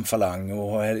med någon falang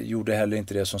och gjorde heller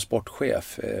inte det som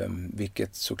sportchef,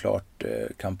 vilket såklart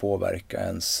kan påverka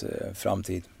ens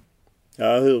framtid.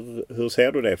 Ja, hur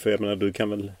ser du det? För jag menar, du kan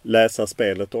väl läsa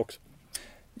spelet också?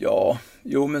 Ja,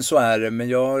 jo men så är det. Men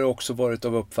jag har också varit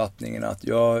av uppfattningen att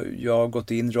jag har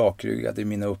gått in rakryggad i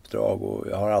mina uppdrag och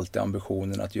jag har alltid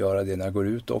ambitionen att göra det när jag går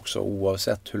ut också,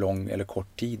 oavsett hur lång eller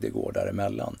kort tid det går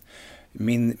däremellan.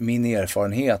 Min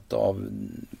erfarenhet av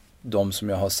de som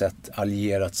jag har sett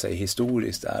allierat sig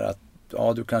historiskt är att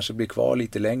ja, du kanske blir kvar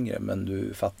lite längre men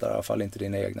du fattar i alla fall inte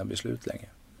dina egna beslut längre.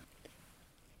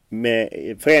 Med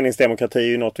föreningsdemokrati är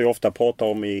ju något vi ofta pratar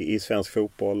om i svensk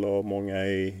fotboll och många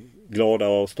är glada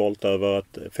och stolta över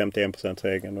att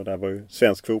 51%-regeln och där var ju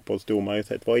svensk fotboll stor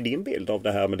majoritet. Vad är din bild av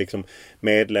det här med liksom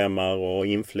medlemmar och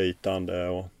inflytande?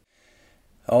 Och...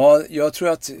 Ja, jag tror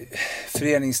att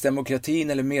föreningsdemokratin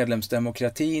eller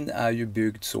medlemsdemokratin är ju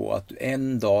byggd så att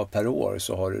en dag per år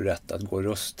så har du rätt att gå och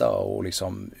rösta och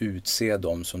liksom utse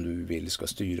dem som du vill ska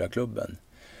styra klubben.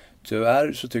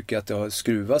 Tyvärr så tycker jag att det har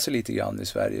skruvat sig lite grann i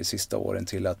Sverige de sista åren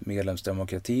till att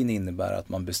medlemsdemokratin innebär att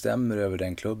man bestämmer över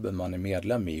den klubben man är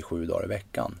medlem i 7 dagar i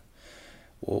veckan.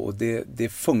 Och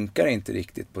det funkar inte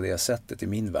riktigt på det sättet i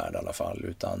min värld i alla fall.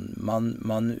 Utan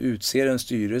man utser en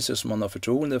styrelse som man har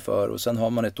förtroende för och sen har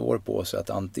man ett år på sig att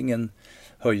antingen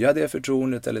höja det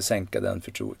förtroendet eller sänka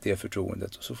det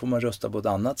förtroendet. Och så får man rösta på ett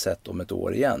annat sätt om ett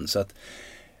år igen. Så att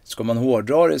ska man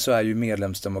hårdra det så är ju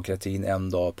medlemsdemokratin en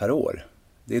dag per år.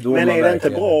 Det är då men man är det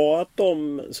verkligen... inte bra att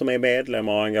de som är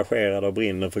medlemmar och engagerade och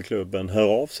brinner för klubben hör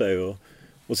av sig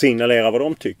och signalerar vad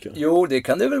de tycker? Jo, det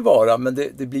kan det väl vara, men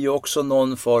det blir ju också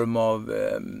någon form av...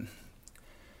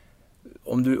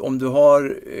 Om du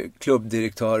har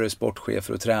klubbdirektörer,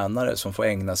 sportchefer och tränare som får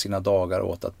ägna sina dagar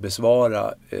åt att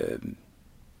besvara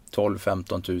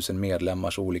 12-15 000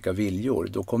 medlemmars olika viljor,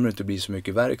 då kommer det inte bli så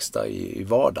mycket verkstad i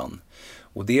vardagen.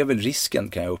 Och det är väl risken,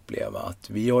 kan jag uppleva, att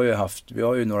vi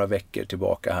har ju några veckor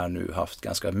tillbaka här nu haft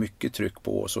ganska mycket tryck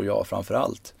på oss, och jag framför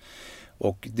allt.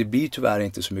 Och det blir tyvärr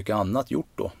inte så mycket annat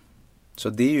gjort då. Så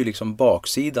det är ju liksom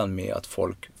baksidan med att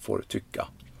folk får tycka.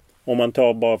 Om man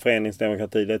tar bara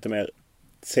föreningsdemokrati lite mer,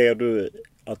 ser du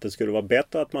att det skulle vara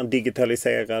bättre att man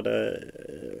digitaliserade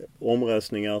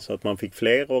omröstningar så att man fick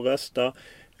fler att rösta?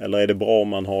 Eller är det bra om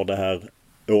man har det här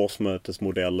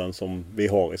årsmötesmodellen som vi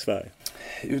har i Sverige?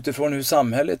 Utifrån hur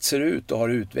samhället ser ut och har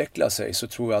utvecklat sig så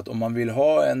tror jag att om man vill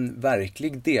ha en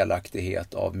verklig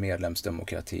delaktighet av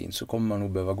medlemsdemokratin så kommer man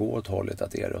nog behöva gå åt hållet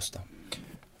att rösta.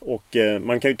 Och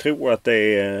man kan ju tro att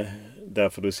det är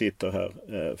därför du sitter här.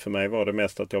 För mig var det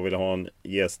mest att jag ville ha en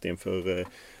gäst inför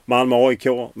Malmö AIK,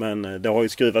 men det har ju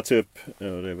skruvats upp. Det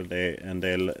är väl det en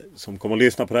del som kommer att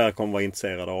lyssna på det här kommer vara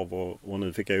intresserade av, och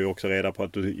nu fick jag ju också reda på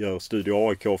att du gör Studio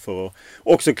AIK för att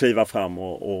också kliva fram,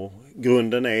 och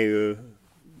grunden är ju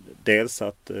dels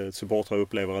att supportrar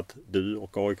upplever att du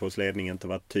och AIKs ledning inte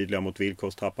varit tydliga mot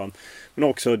villkorstrappan, men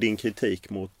också din kritik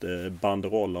mot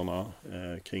banderollerna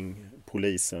kring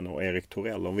polisen och Erik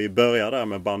Torell. Om vi börjar där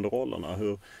med banderollerna,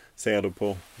 hur ser du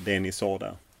på det ni sa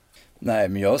där? Nej,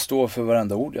 men jag står för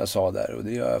varenda ord jag sa där, och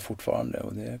det gör jag fortfarande,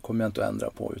 och det kommer jag inte att ändra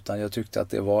på, utan jag tyckte att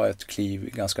det var ett kliv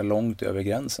ganska långt över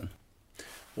gränsen.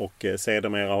 Och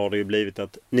sedermera har det ju blivit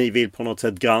att ni vill på något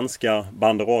sätt granska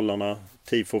banderollerna.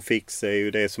 Tifo Fix är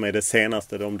ju det som är det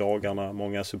senaste de dagarna.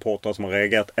 Många supportrar som har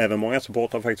reagerat, även många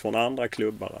supportrar faktiskt från andra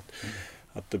klubbar,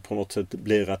 att det på något sätt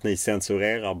blir att ni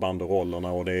censurerar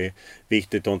banderollerna, och det är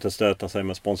viktigt att inte stöta sig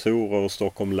med sponsorer och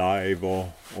Stockholm Live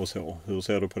och så. Hur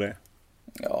ser du på det?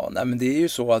 Ja, nej, men det är ju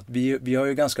så att vi har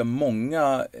ju ganska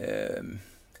många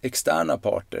externa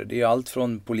parter. Det är allt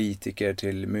från politiker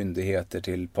till myndigheter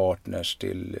till partners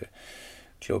till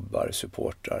klubbar,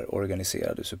 supportrar,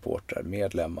 organiserade supportrar,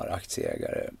 medlemmar,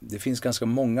 aktieägare. Det finns ganska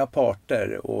många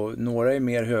parter, och några är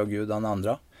mer högljudda än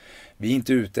andra. Vi är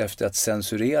inte ute efter att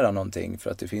censurera någonting,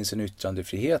 för att det finns en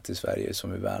yttrandefrihet i Sverige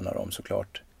som vi värnar om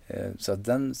såklart. Så att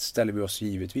den ställer vi oss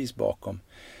givetvis bakom.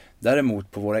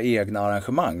 Däremot på våra egna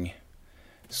arrangemang,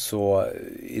 så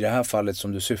i det här fallet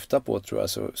som du syftar på tror jag,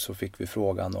 så fick vi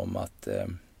frågan om att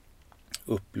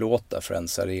upplåta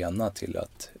Friends Arena till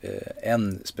att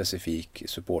en specifik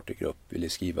supportergrupp ville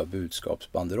skriva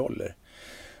budskapsbanderoller.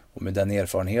 Och med den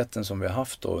erfarenheten som vi har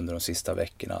haft då under de sista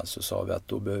veckorna, så sa vi att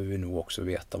då behöver vi nog också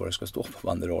veta vad det ska stå på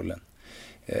banderollen.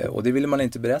 Och det ville man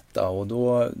inte berätta, och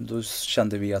då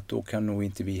kände vi att då kan nog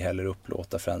inte vi heller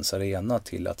upplåta Friends Arena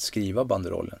till att skriva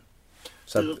banderollen.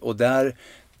 Så att, och där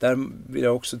vill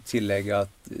jag också tillägga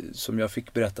att som jag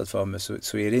fick berättat för mig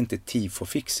så är det inte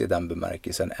tifofix i den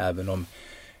bemärkelsen, även om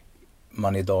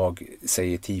man idag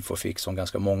säger tifofix om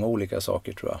ganska många olika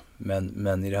saker tror jag.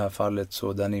 Men i det här fallet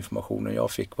så den informationen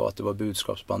jag fick var att det var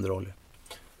budskapsbanderoller.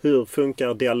 Hur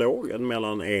funkar dialogen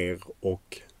mellan er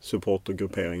och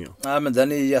supportergrupperingar? Nej, men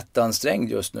den är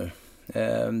jätteansträngd just nu.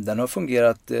 Den har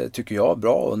fungerat, tycker jag,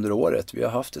 bra under året. Vi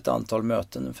har haft ett antal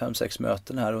möten, 5-6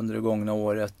 möten här under det gångna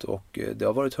året, och det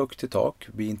har varit högt i tak.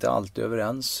 Vi är inte alltid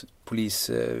överens.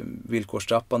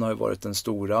 Villkorstrappan har ju varit den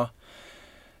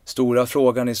stora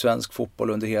frågan i svensk fotboll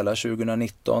under hela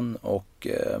 2019, och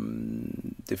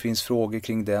det finns frågor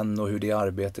kring den och hur det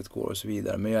arbetet går och så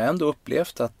vidare. Men jag har ändå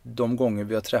upplevt att de gånger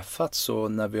vi har träffats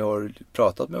och när vi har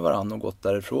pratat med varandra och gått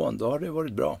därifrån, då har det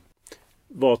varit bra.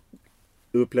 Vad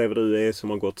upplever du är som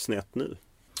har gått snett nu?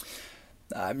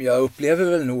 Nej, men jag upplever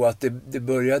väl nog att det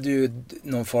började ju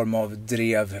någon form av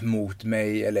drev mot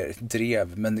mig,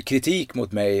 men kritik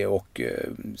mot mig och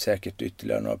säkert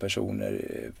ytterligare några personer.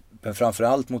 Men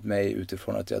framförallt mot mig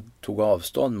utifrån att jag tog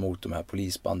avstånd mot de här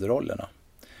polisbanderollerna.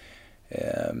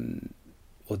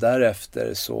 Och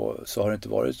därefter så har det inte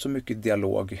varit så mycket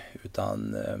dialog,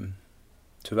 utan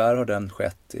tyvärr har den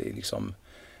skett i liksom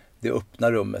det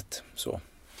öppna rummet. Så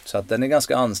att den är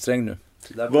ganska ansträngd nu.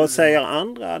 Vad säger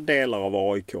andra delar av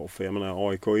AIK? För jag menar,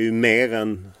 AIK är ju mer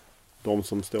än de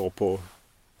som står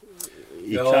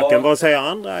i klacken. Vad säger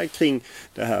andra kring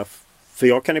det här? För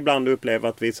jag kan ibland uppleva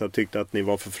att vissa tyckte att ni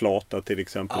var för flata till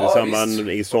exempel i samband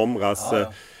i somras.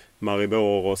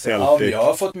 Maribor och Celtic. Ja, jag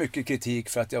har fått mycket kritik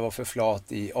för att jag var för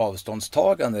flat i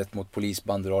avståndstagandet mot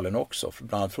polisbanderollen också.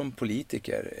 Bland annat från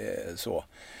politiker. Så.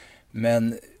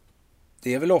 Men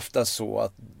det är väl ofta så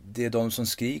att det är de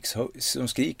som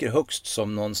skriker högst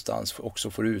som någonstans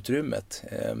också får utrymmet.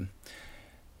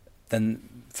 Den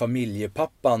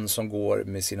familjepappan som går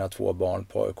med sina 2 barn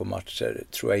på AIK-matcher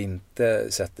tror jag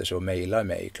inte sätter sig och mejlar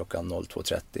mig klockan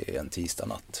 02.30 en tisdag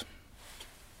natt.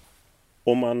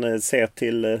 Om man ser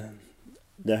till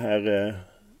det här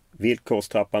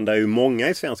villkorstrappan, det är ju många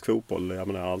i svensk fotboll. Jag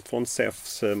menar, allt från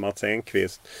SEFs Mats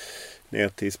Enqvist ner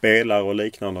till spelare och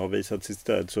liknande har visat sitt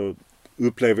stöd. Så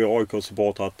upplever jag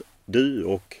AIK-supportrar att du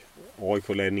och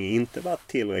AIK-ledningen inte varit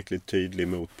tillräckligt tydlig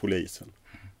mot polisen.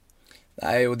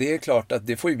 Nej, och det är klart att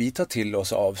det får ju vi ta till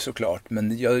oss av såklart.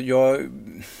 Men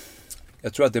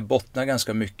jag tror att det bottnar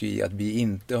ganska mycket i att vi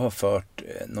inte har fört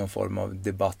någon form av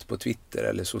debatt på Twitter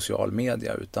eller social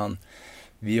media, utan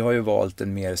vi har ju valt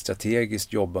en mer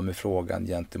strategiskt jobba med frågan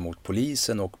gentemot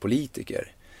polisen och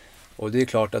politiker. Och det är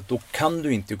klart att då kan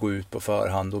du inte gå ut på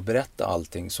förhand och berätta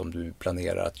allting som du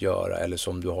planerar att göra eller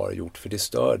som du har gjort, för det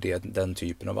stör den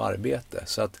typen av arbete.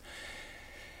 Så att,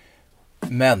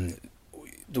 men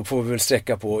då får vi väl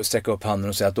sträcka upp handen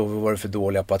och säga att då var vi för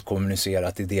dåliga på att kommunicera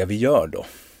att det är det vi gör då.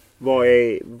 Vad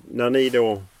är, när ni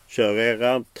då kör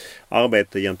era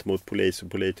arbete gentemot polis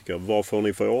och politiker, vad får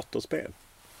ni för återspel?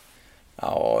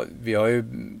 Ja, vi har ju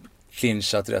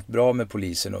clinchat rätt bra med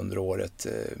polisen under året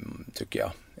tycker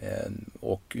jag.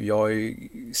 Och jag är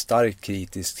starkt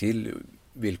kritisk till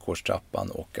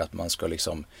villkorstrappan och att man ska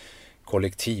liksom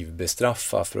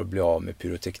kollektivbestraffa för att bli av med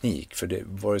pyroteknik. För det,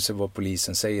 vare sig vad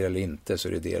polisen säger eller inte, så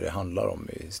är det det handlar om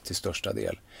till största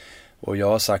del. Och jag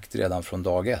har sagt redan från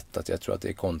dag 1 att jag tror att det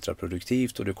är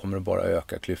kontraproduktivt och det kommer att bara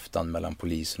öka klyftan mellan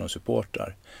polisen och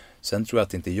supportrar. Sen tror jag att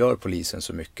det inte gör polisen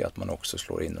så mycket att man också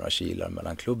slår in några kilar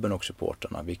mellan klubben och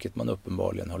supportrarna, vilket man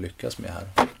uppenbarligen har lyckats med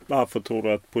här. Varför tror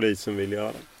du att polisen vill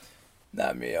göra det?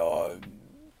 Nej, men jag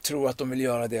tror att de vill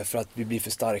göra det för att vi blir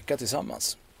för starka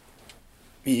tillsammans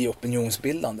i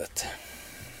opinionsbildandet.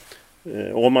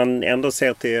 Om man ändå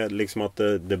ser till liksom att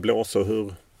det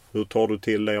blåser, hur tar du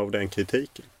till dig av den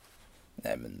kritiken?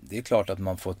 Nej, men det är klart att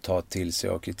man får ta till sig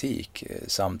av kritik.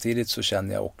 Samtidigt så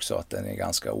känner jag också att den är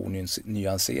ganska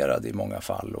onyanserad i många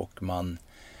fall, och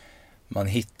man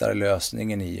hittar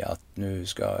lösningen i att nu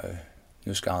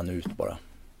ska han ut bara.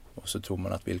 Och så tror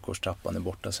man att villkorstrappan är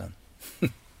borta sen.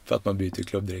 För att man byter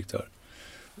klubbdirektör.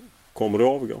 Kommer du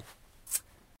avgå?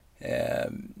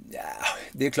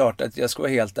 Det är klart att jag ska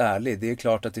vara helt ärlig. Det är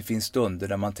klart att det finns stunder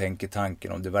där man tänker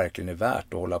tanken om det verkligen är värt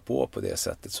att hålla på det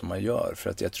sättet som man gör. För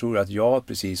att jag tror att jag,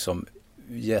 precis som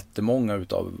jättemånga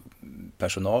utav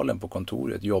personalen på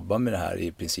kontoret, jobbar med det här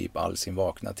i princip all sin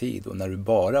vakna tid. Och när du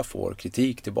bara får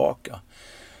kritik tillbaka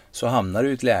så hamnar du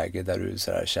i ett läge där du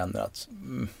så här känner att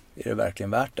är det verkligen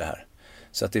värt det här?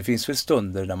 Så att det finns väl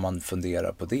stunder där man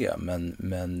funderar på det.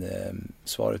 Men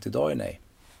svaret idag är nej.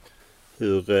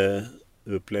 Hur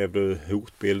upplever du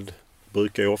hotbild?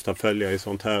 Brukar ju ofta följa i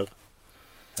sånt här.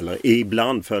 Eller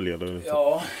ibland följer du.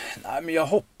 Ja, nej, men jag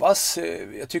hoppas.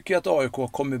 Jag tycker att AIK har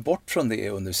kommit bort från det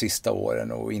under sista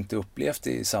åren och inte upplevt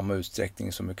det i samma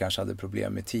utsträckning som vi kanske hade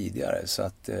problem med tidigare. Så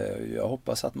att jag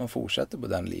hoppas att man fortsätter på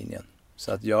den linjen.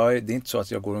 Så att det är inte så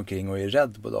att jag går omkring och är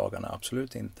rädd på dagarna,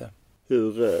 absolut inte.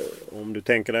 Om du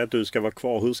tänker dig att du ska vara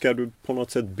kvar, hur ska du på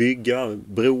något sätt bygga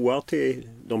broar till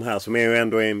de här som är ju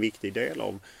ändå en viktig del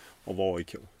av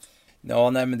AIK? Ja,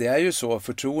 nej, men det är ju så.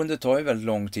 Förtroendet tar ju väldigt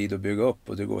lång tid att bygga upp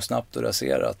och det går snabbt att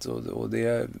raserat. Och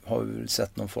det har vi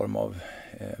sett någon form av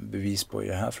bevis på i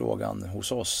den här frågan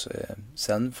hos oss.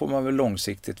 Sen får man väl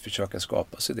långsiktigt försöka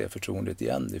skapa sig det förtroendet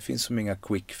igen. Det finns som inga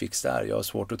quick fix där. Jag har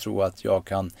svårt att tro att jag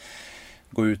kan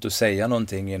gå ut och säga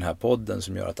någonting i den här podden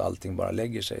som gör att allting bara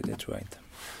lägger sig. Det tror jag inte.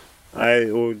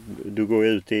 Nej, och du går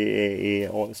ut i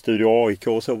Studio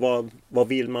AIK, så vad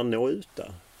vill man nå ut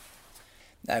där?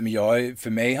 Nej, men för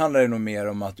mig handlar det nog mer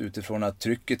om att utifrån att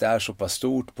trycket är så pass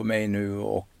stort på mig nu,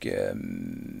 och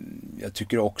jag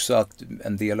tycker också att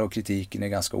en del av kritiken är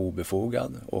ganska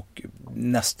obefogad, och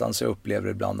nästan så jag upplever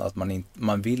ibland att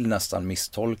man vill nästan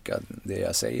misstolka det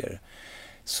jag säger.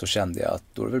 Så kände jag att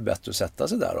då är det väl bättre att sätta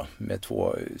sig där då, med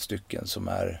 2 stycken som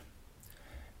är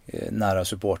nära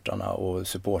supportrarna, och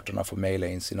supportrarna får mejla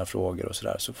in sina frågor och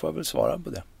sådär, så får jag väl svara på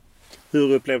det.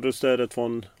 Hur upplevde du stödet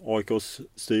från AIKs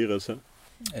styrelse?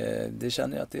 Det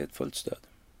känner jag att det är ett fullt stöd.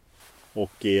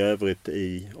 Och i övrigt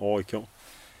i AIK?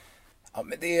 Ja,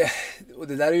 men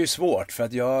det där är ju svårt, för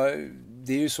att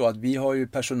det är ju så att vi har ju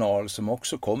personal som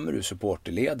också kommer ur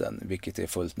supporterleden, vilket är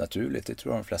fullt naturligt. Det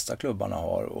tror jag de flesta klubbarna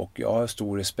har, och jag har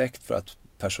stor respekt för att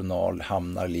personal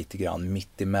hamnar lite grann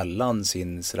mitt emellan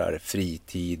sin sådär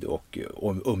fritid och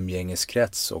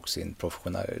umgängeskrets och sin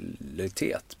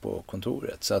professionalitet på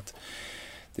kontoret. Så att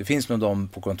det finns nog de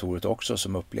på kontoret också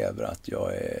som upplever att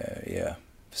jag är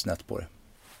snett på det.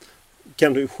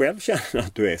 Kan du själv känna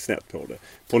att du är snett på det?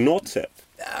 På något sätt?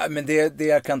 Ja, men det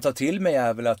jag kan ta till mig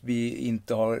är väl att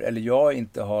jag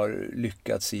inte har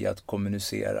lyckats i att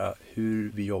kommunicera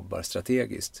hur vi jobbar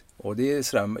strategiskt. Och det är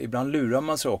sådär, ibland lurar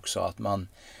man sig också att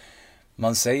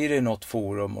man säger det i något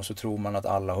forum och så tror man att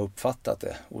alla har uppfattat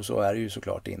det. Och så är det ju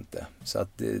såklart inte. Så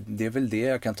att det är väl det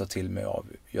jag kan ta till mig av.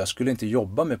 Jag skulle inte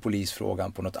jobba med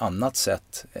polisfrågan på något annat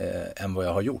sätt än vad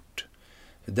jag har gjort.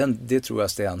 Det tror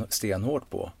jag stenhårt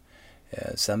på.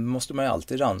 Sen måste man ju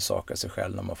alltid rannsaka sig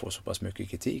själv när man får så pass mycket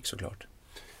kritik såklart.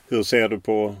 Hur ser du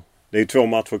på, det är 2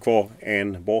 matcher kvar,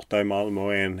 en borta i Malmö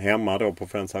och en hemma då på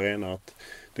Friends Arena, att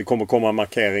det kommer komma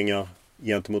markeringar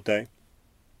gentemot dig?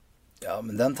 Ja,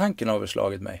 men den tanken har väl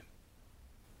slagit mig.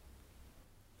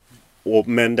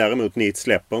 Men däremot ni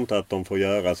släpper inte att de får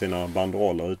göra sina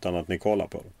banderoller utan att ni kollar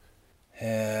på det?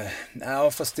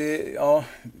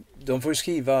 De får ju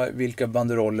skriva vilka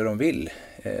banderoller de vill.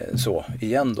 Så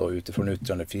igen då, utifrån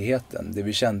yttrandefriheten. Det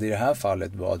vi kände i det här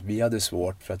fallet var att vi hade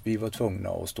svårt för att vi var tvungna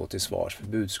att stå till svars för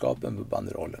budskapen på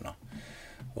banderollerna.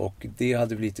 Och det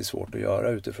hade vi lite svårt att göra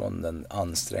utifrån den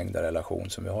ansträngda relation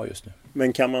som vi har just nu.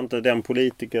 Men kan man inte, den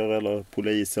politiker eller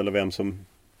polis eller vem som...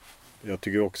 Jag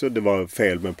tycker också det var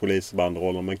fel med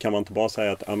polisbanderoller, men kan man inte bara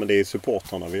säga att men det är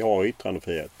supportrarna, vi har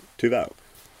yttrandefrihet, tyvärr?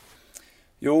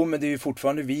 Jo, men det är ju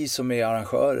fortfarande vi som är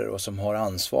arrangörer och som har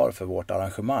ansvar för vårt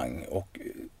arrangemang. Och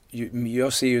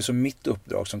jag ser ju som mitt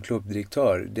uppdrag som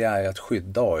klubbdirektör, det är att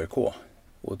skydda AIK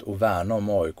och värna om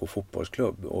AIK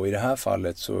fotbollsklubb. Och i det här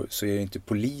fallet så är det inte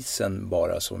polisen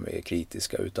bara som är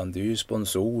kritiska, utan det är ju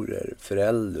sponsorer,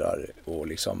 föräldrar och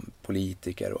liksom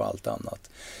politiker och allt annat.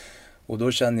 Och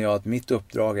då känner jag att mitt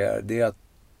uppdrag är att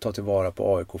ta tillvara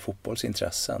på AIK fotbolls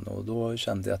intressen, och då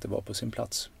kände jag att det var på sin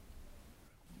plats.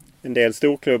 En del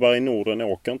storklubbar i Norden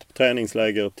åker inte på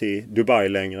träningsläger till Dubai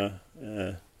längre.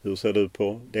 Hur ser du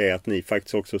på det, att ni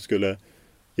faktiskt också skulle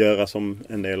göra som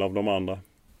en del av de andra?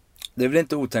 Det är väl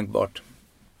inte otänkbart.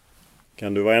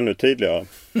 Kan du vara ännu tydligare?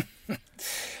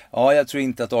 Ja, jag tror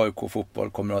inte att AIK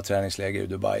fotboll kommer att ha träningsläger i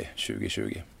Dubai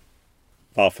 2020.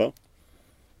 Varför?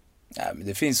 Ja, men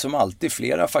det finns som alltid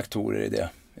flera faktorer i det.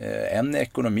 En är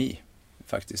ekonomi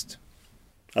faktiskt.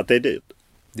 Att det är dyrt?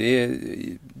 Det är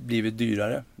blivit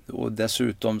dyrare, och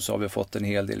dessutom så har vi fått en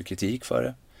hel del kritik för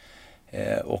det.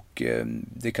 Och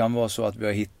det kan vara så att vi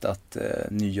har hittat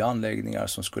nya anläggningar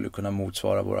som skulle kunna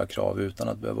motsvara våra krav utan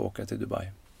att behöva åka till Dubai.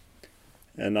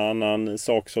 En annan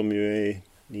sak som ju är,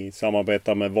 ni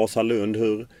samarbetar med Vasalund,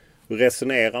 hur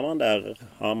resonerar man där?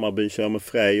 Hammarby kör med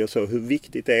Frej och så. Hur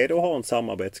viktigt är det att ha en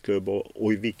samarbetsklubb,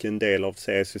 och i vilken del av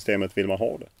seriesystemet vill man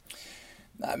ha det?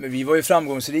 Nej, men vi var ju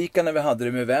framgångsrika när vi hade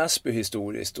det med Väsby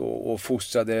historiskt och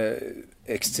fostrade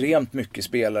extremt mycket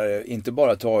spelare, inte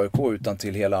bara till AIK utan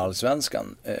till hela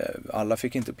allsvenskan. Alla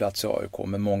fick inte plats i AIK,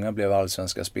 men många blev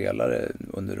allsvenska spelare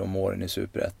under de åren i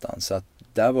Superettan. Så att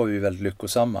där var vi väldigt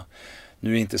lyckosamma.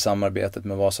 Nu är inte samarbetet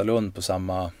med Vasalund på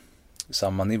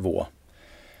samma nivå.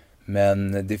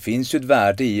 Men det finns ju ett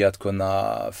värde i att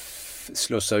kunna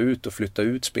slussa ut och flytta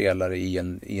ut spelare i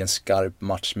en skarp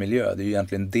matchmiljö. Det är ju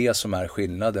egentligen det som är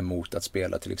skillnaden mot att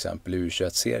spela till exempel i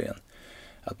U21-serien.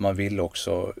 Att man vill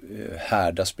också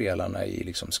härda spelarna i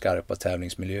liksom skarpa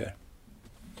tävlingsmiljöer.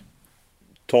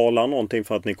 Talar någonting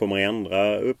för att ni kommer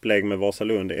ändra upplägg med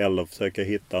Vasalund eller försöka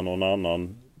hitta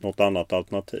något annat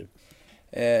alternativ?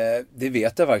 Det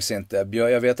vet jag faktiskt inte.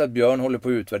 Jag vet att Björn håller på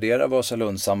att utvärdera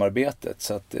Vasalund-samarbetet,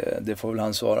 så att det får väl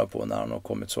han svara på när han har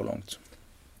kommit så långt.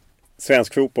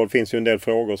 Svensk fotboll finns ju en del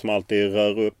frågor som alltid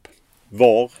rör upp.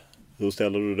 Hur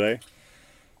ställer du dig?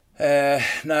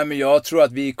 Nej, men jag tror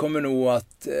att vi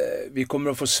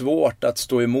kommer att få svårt att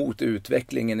stå emot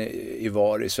utvecklingen i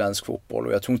VAR i svensk fotboll,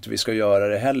 och jag tror inte vi ska göra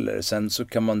det heller. Sen så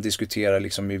kan man diskutera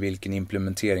liksom i vilken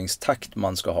implementeringstakt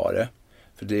man ska ha det.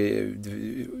 För det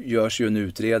görs ju en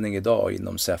utredning idag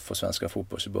inom SEF och Svenska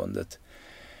fotbollsförbundet.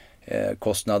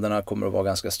 Kostnaderna kommer att vara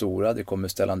ganska stora, det kommer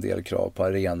att ställa en del krav på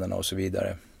arenorna och så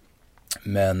vidare.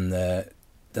 Men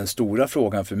den stora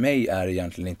frågan för mig är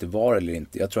egentligen inte VAR eller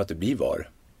inte. Jag tror att det blir VAR,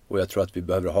 och jag tror att vi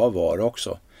behöver ha VAR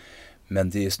också. Men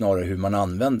det är snarare hur man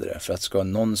använder det. För att ska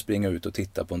någon springa ut och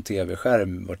titta på en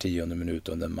tv-skärm var 10:e minut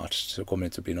under en match, så kommer det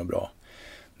inte att bli något bra.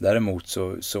 Däremot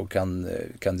så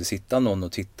kan det sitta någon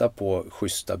och titta på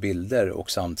schyssta bilder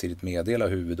och samtidigt meddela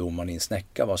huvuddomaren i en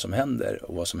snäcka vad som händer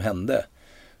och vad som hände.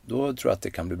 Då tror jag att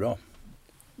det kan bli bra.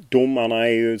 Domarna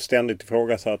är ju ständigt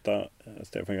ifrågasatta.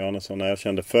 Stefan Johannesson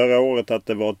erkände förra året att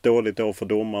det var ett dåligt år för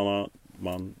domarna.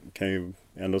 Man kan ju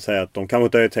ändå säga att de kanske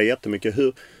inte höjt sig jättemycket.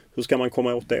 Hur ska man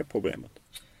komma åt det problemet?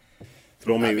 För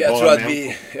de är ju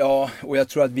jag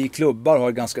tror att vi klubbar har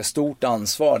ett ganska stort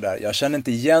ansvar där. Jag känner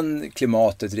inte igen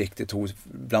klimatet riktigt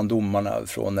bland domarna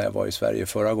från när jag var i Sverige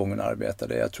förra gången jag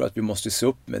arbetade. Jag tror att vi måste se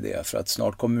upp med det, för att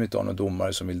snart kommer vi inte ha några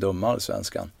domare som vill döma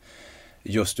allsvenskan.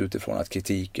 Just utifrån att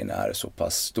kritiken är så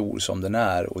pass stor som den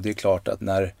är. Och det är klart att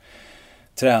när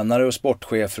tränare och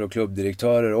sportchefer och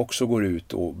klubbdirektörer också går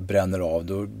ut och bränner av,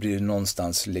 då blir det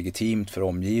någonstans legitimt för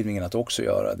omgivningen att också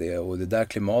göra det. Och det där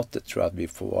klimatet tror jag att vi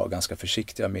får vara ganska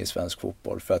försiktiga med i svensk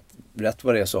fotboll. För att rätt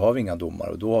vad det är så har vi inga domar,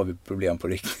 och då har vi problem på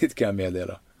riktigt, kan jag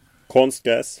meddela.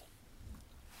 Konstgräs?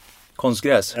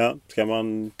 Konstgräs? Ja, ska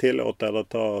man tillåta eller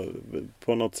ta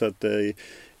på något sätt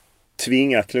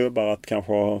tvinga klubbar att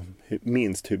kanske ha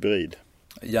minst hybrid?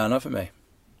 Gärna för mig.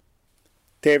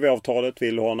 TV-avtalet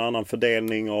vill ha en annan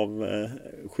fördelning av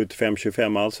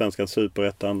 75-25 allsvenskan,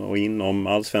 superettan, och inom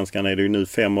allsvenskan är det ju nu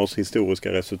 5 års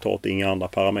historiska resultat, inga andra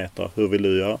parametrar. Hur vill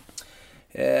du göra?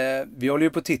 Vi håller ju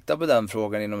på att titta på den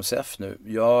frågan inom SEF nu.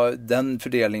 Ja, den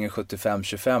fördelningen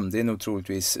 75-25, det är nog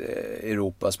troligtvis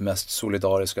Europas mest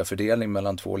solidariska fördelning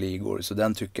mellan 2 ligor. Så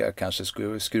den tycker jag kanske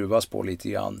skulle skruvas på lite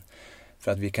grann.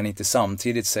 För att vi kan inte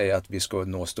samtidigt säga att vi ska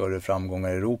nå större framgångar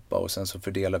i Europa och sen så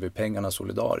fördelar vi pengarna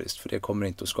solidariskt. För det kommer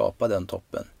inte att skapa den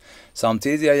toppen.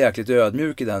 Samtidigt är jag jäkligt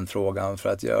ödmjuk i den frågan, för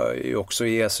att jag är också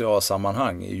i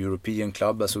ECA-sammanhang, i European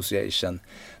Club Association,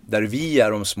 där vi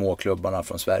är de små klubbarna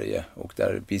från Sverige och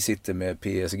där vi sitter med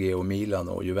PSG och Milan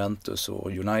och Juventus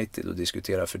och United och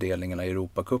diskuterar fördelningarna i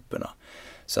Europacupperna.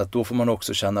 Så att då får man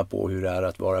också känna på hur det är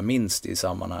att vara minst i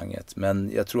sammanhanget.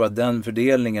 Men jag tror att den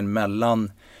fördelningen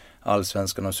mellan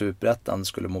allsvenskan och superettan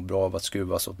skulle må bra av att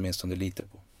skruvas åtminstone lite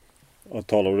på. Och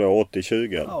talar du då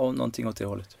 80-20? Ja, någonting åt det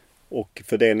hållet. Och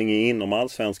fördelningen inom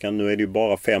allsvenskan, nu är det ju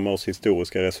bara 5 års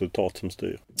historiska resultat som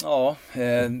styr. Ja,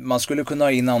 man skulle kunna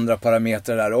ha in andra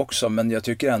parametrar där också, men jag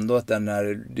tycker ändå att det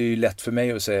är ju lätt för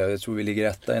mig att säga. Jag tror vi ligger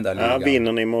etta i den där ligan. Ja,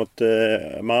 vinner ni mot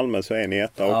Malmö så är ni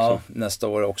etta också. Ja, nästa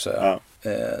år också. Ja.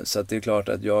 Så att det är klart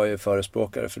att jag är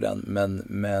förespråkare för den,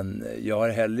 men jag har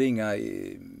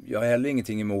heller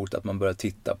ingenting emot att man börjar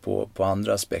titta på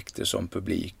andra aspekter som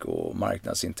publik och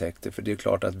marknadsintäkter, för det är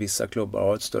klart att vissa klubbar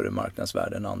har ett större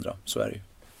marknadsvärde än andra, så är det ju.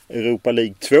 Europa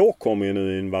League 2 kommer ju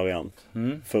nu i en variant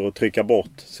för att trycka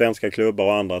bort svenska klubbar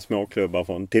och andra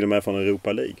småklubbar till och med från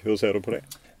Europa League. Hur ser du på det?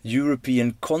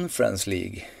 European Conference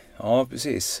League. Ja,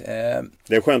 precis.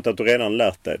 Det är skönt att du redan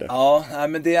lärt dig det. Ja,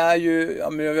 men det är ju...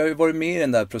 jag har ju varit med i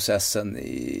den där processen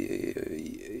i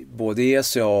både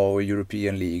ECA och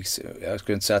European Leagues. Jag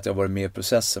skulle inte säga att jag har varit med i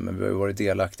processen, men vi har ju varit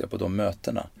delaktiga på de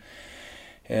mötena.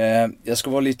 Jag ska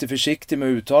vara lite försiktig med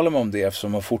att uttala mig om det,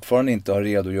 eftersom man fortfarande inte har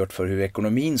redogjort för hur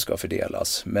ekonomin ska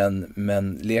fördelas.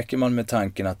 Men leker man med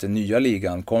tanken att den nya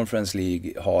ligan, Conference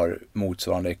League, har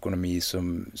motsvarande ekonomi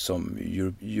som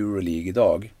Euroleague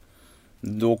idag,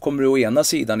 då kommer det å ena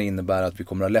sidan innebära att vi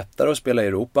kommer att ha lättare att spela i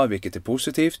Europa, vilket är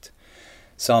positivt.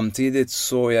 Samtidigt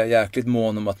så är jag jäkligt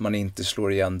mån om att man inte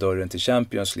slår igen dörren till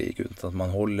Champions League, utan att man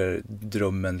håller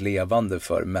drömmen levande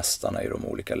för mästarna i de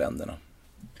olika länderna.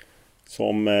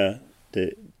 Som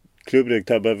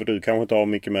klubbdirektör behöver du kanske inte ha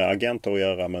mycket med agenter att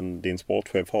göra, men din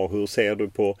sportchef har. Hur ser du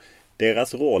på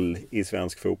deras roll i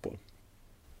svensk fotboll?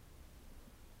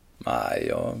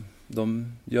 Nej,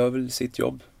 de gör väl sitt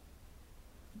jobb.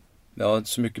 Jag har inte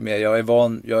så mycket mer. Jag har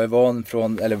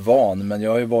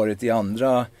ju varit i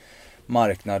andra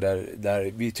marknader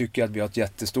där vi tycker att vi har ett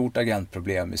jättestort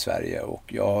agentproblem i Sverige, och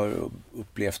jag har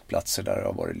upplevt platser där det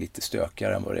har varit lite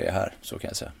stökigare än vad det är här, så kan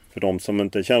jag säga. För de som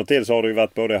inte känner till så har du ju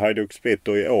varit både i Hajduk Split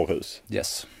och i Århus.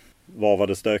 Yes. Var var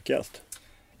det stökigast?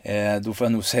 Då får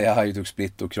jag nog säga Hajduk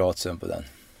Split och Kroatien på den.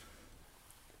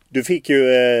 Du fick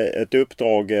ju ett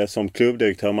uppdrag som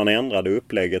klubbdirektör. Man ändrade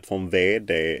upplägget från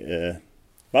vd.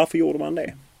 Varför gjorde man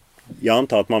det? Jag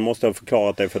antar att man måste ha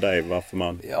förklarat det för dig varför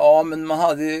man... Ja, men man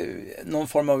hade någon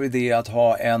form av idé att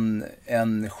ha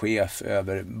en chef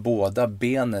över båda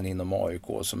benen inom AIK,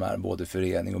 som är både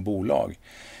förening och bolag.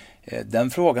 Den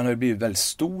frågan har blivit väldigt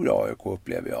stor i AIK,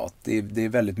 upplever jag. Det är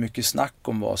väldigt mycket snack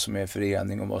om vad som är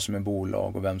förening och vad som är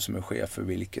bolag och vem som är chef för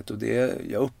vilket. Och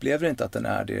jag upplever inte att den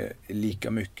är det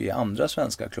lika mycket i andra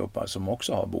svenska klubbar som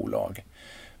också har bolag.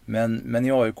 Men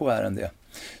i AIK är den det.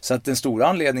 Så att den stora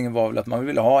anledningen var väl att man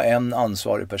ville ha en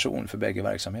ansvarig person för bägge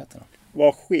verksamheterna.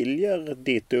 Vad skiljer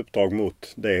ditt uppdrag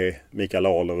mot det Mikael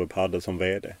Alerup hade som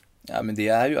vd? Ja, men det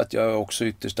är ju att jag är också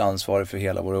ytterst ansvarig för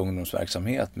hela vår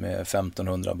ungdomsverksamhet med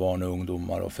 1500 barn och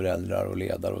ungdomar och föräldrar och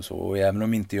ledare och så. Och även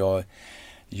om inte jag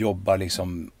jobbar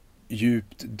liksom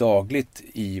djupt dagligt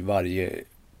i varje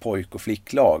pojk- och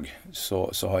flicklag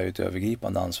så har jag ett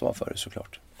övergripande ansvar för det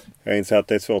såklart. Jag inser att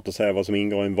det är svårt att säga vad som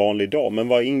ingår i en vanlig dag, men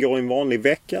vad ingår i en vanlig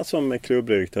vecka som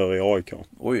klubbdirektör i AIK?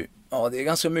 Oj, ja det är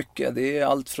ganska mycket. Det är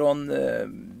allt från,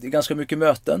 det är ganska mycket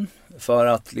möten för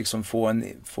att liksom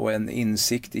få en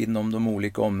insikt inom de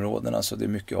olika områdena. Så det är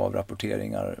mycket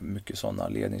avrapporteringar, mycket sådana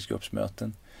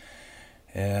ledningsgruppsmöten.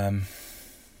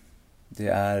 Det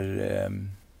är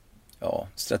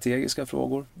strategiska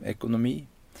frågor, ekonomi,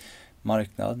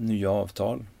 marknad, nya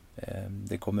avtal.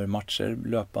 Det kommer matcher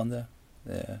löpande.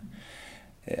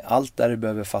 Allt där det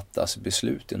behöver fattas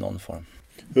beslut i någon form.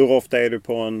 Hur ofta är du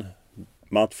på en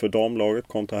match för damlaget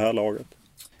kontra herrlaget?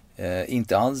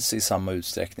 Inte alls i samma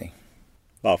utsträckning.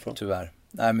 Varför? Tyvärr.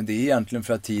 Nej, men det är egentligen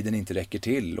för att tiden inte räcker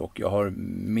till och jag har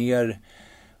mer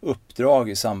uppdrag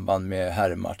i samband med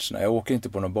herrmatcherna. Jag åker inte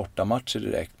på några bortamatcher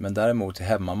direkt, men däremot i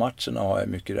hemmamatcherna har jag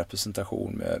mycket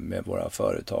representation med våra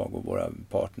företag och våra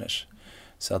partners.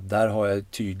 Så att där har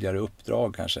jag tydligare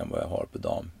uppdrag kanske än vad jag har på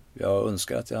dam. Jag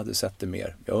önskar att jag hade sett det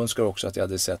mer. Jag önskar också att jag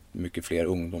hade sett mycket fler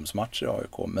ungdomsmatcher i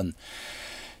AIK. Men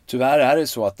tyvärr är det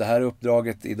så att det här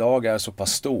uppdraget idag är så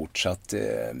pass stort så att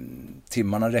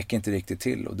timmarna räcker inte riktigt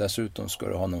till. Och dessutom ska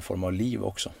du ha någon form av liv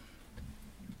också.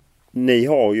 Ni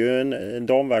har ju en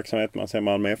damverksamhet, man säger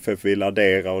Malmö FF vill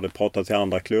addera och det pratas i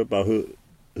andra klubbar.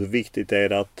 Hur viktigt är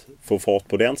det att få fart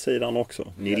på den sidan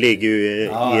också? Ni ligger ju i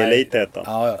elitettan.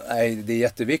 Ja, det är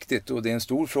jätteviktigt och det är en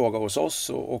stor fråga hos oss.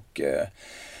 Och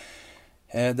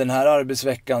den här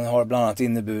arbetsveckan har bland annat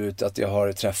inneburit att jag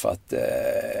har träffat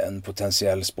en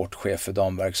potentiell sportchef för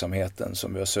damverksamheten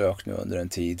som vi har sökt nu under en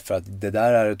tid. För att det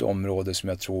där är ett område som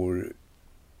jag tror,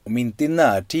 om inte i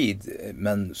närtid,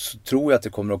 men så tror jag att det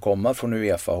kommer att komma från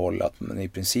UEFA-håll att man i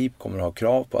princip kommer att ha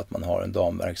krav på att man har en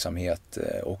damverksamhet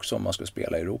också om man ska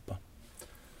spela i Europa.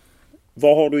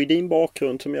 Vad har du i din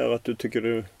bakgrund som gör att du tycker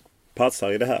du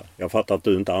passar i det här? Jag fattar att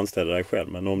du inte anställer dig själv,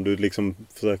 men om du liksom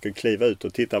försöker kliva ut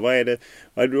och titta, vad är det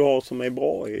du har som är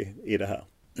bra i det här?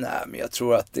 Nej, men jag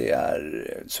tror att det är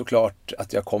såklart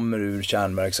att jag kommer ur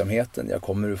kärnverksamheten. Jag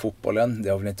kommer ur fotbollen. Det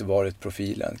har väl inte varit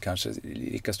profilen kanske i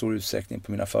lika stor utsträckning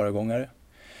på mina föregångare.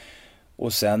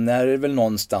 Och sen är det väl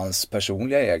någonstans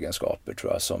personliga egenskaper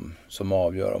tror jag som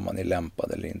avgör om man är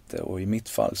lämpad eller inte. Och i mitt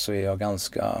fall så är jag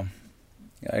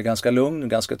är ganska lugn och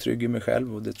ganska trygg i mig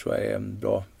själv och det tror jag är en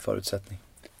bra förutsättning.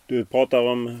 Du pratar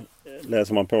om,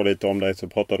 läser man på lite om dig så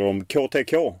pratar du om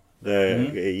KTK.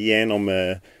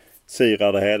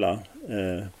 Syra det hela.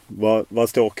 Vad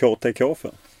står KTK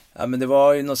för? Ja, men det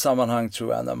var i något sammanhang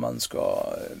tror jag när man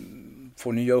ska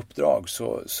få nya uppdrag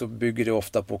så bygger det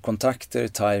ofta på kontakter,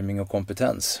 timing och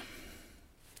kompetens.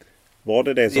 Var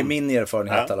det är min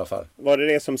erfarenhet i alla fall. Var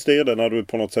det som styrde när du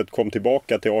på något sätt kom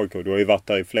tillbaka till AIK? Du har ju varit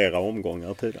där i flera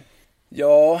omgångar tidigare.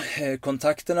 Ja,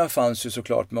 kontakterna fanns ju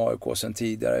såklart med AIK sedan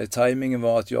tidigare. Timingen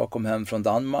var att jag kom hem från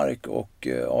Danmark och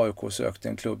AIK sökte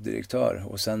en klubbdirektör.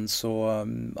 Och sen så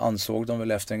ansåg de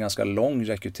väl efter en ganska lång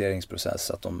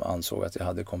rekryteringsprocess att de ansåg att jag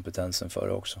hade kompetensen för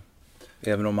det också.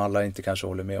 Även om alla inte kanske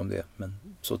håller med om det, men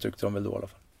så tyckte de väl då i alla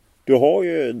fall. Du har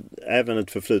ju även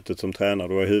ett förflutet som tränare.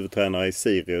 Du var huvudtränare i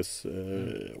Sirius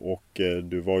och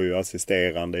du var ju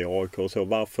assisterande i AIK och så.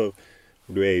 Varför,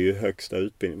 du är ju högsta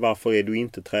utbildning, varför är du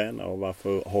inte tränare och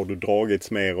varför har du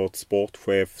dragits mer åt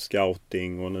sportchef,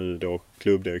 scouting och nu då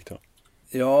klubbdirektör?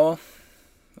 Ja,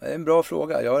 det är en bra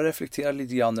fråga. Jag har reflekterat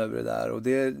lite grann över det där och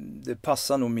det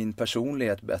passar nog min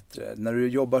personlighet bättre. När du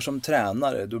jobbar som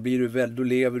tränare då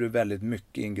lever du väldigt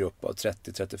mycket i en grupp av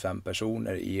 30-35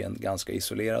 personer i en ganska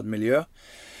isolerad miljö.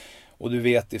 Och du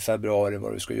vet i februari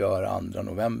vad du ska göra 2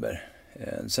 november.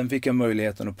 Sen fick jag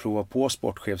möjligheten att prova på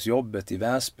sportchefsjobbet i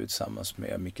Väsby tillsammans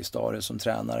med Micke Stare som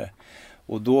tränare.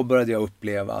 Och då började jag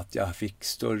uppleva att jag fick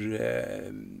större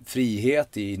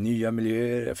frihet i nya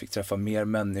miljöer. Jag fick träffa mer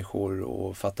människor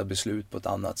och fatta beslut på ett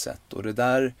annat sätt. Och det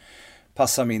där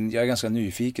passar jag är ganska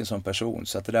nyfiken som person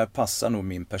så att det där passar nog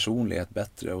min personlighet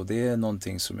bättre. Och det är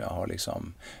någonting som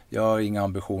jag har inga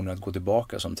ambitioner att gå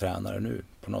tillbaka som tränare nu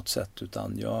på något sätt.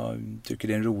 Utan jag tycker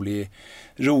det är en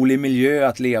rolig miljö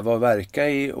att leva och verka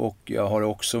i. Och jag har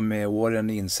också med åren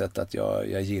insett att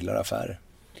jag gillar affärer.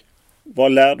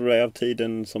 Vad lärde du dig av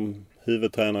tiden som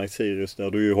huvudtränare i Sirius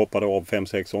där du ju hoppade av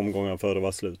 5-6 omgångar före det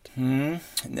var slut?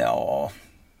 Ja,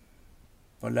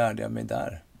 vad lärde jag mig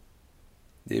där?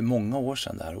 Det är många år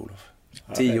sedan det här, Olof.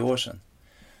 10 år sedan.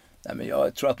 Nej, men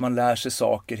jag tror att man lär sig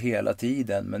saker hela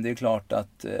tiden. Men det är klart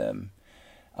att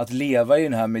att leva i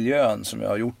den här miljön som jag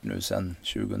har gjort nu sedan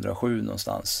 2007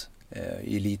 någonstans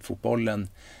i elitfotbollen,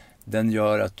 den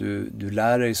gör att du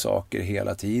lär dig saker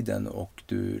hela tiden och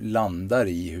du landar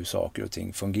i hur saker och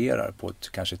ting fungerar på ett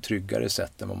kanske tryggare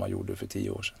sätt än vad man gjorde för 10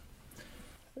 år sedan.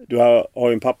 Du har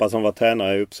ju en pappa som var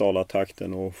tränare i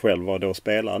Uppsala-trakten och själv var då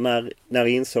spelare. När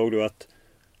insåg du att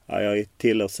jag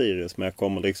tillhör Sirius men jag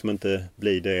kommer liksom inte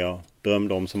bli det jag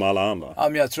drömde om som alla andra? Ja,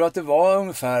 men jag tror att det var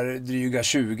ungefär dryga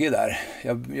 20 där.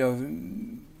 Jag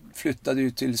flyttade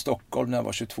ju till Stockholm när jag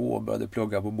var 22 och började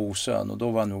plugga på Bosön. Och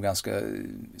då var jag nog ganska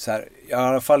så här, jag har i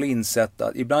alla fall insett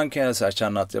att ibland kan jag så här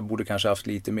känna att jag borde kanske haft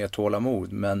lite mer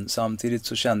tålamod. Men samtidigt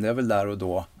så kände jag väl där och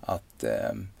då att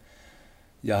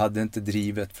jag hade inte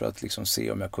drivet för att liksom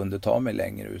se om jag kunde ta mig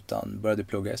längre utan började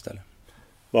plugga istället.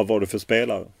 Vad var du för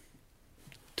spelare?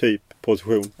 Typ,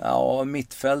 position? Ja,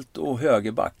 mittfält och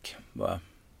högerback var jag.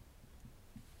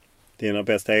 Dina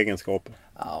bästa egenskaper?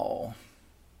 Ja,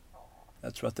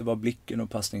 jag tror att det var blicken och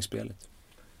passningsspelet.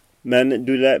 Men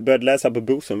du började läsa på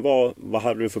Bosön. Vad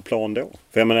hade du för plan då?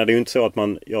 För jag menar, det är ju inte så att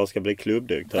jag ska bli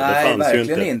klubbdirektör. Nej, det fanns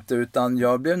verkligen ju inte. Utan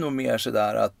jag blev nog mer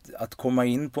sådär att komma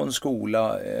in på en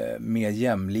skola med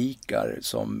jämlikar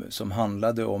som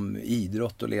handlade om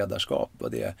idrott och ledarskap.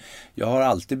 Och jag har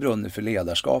alltid brunnit för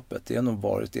ledarskapet. Det har nog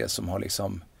varit det som har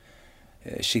liksom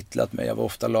kittlat mig. Jag var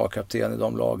ofta lagkapten i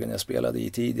de lagen jag spelade i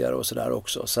tidigare och sådär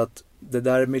också. Så att det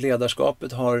där med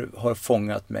ledarskapet har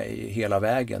fångat mig hela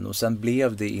vägen. Och sen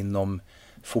blev det inom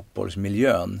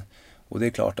fotbollsmiljön. Och det är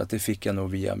klart att det fick jag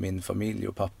nog via min familj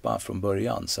och pappa från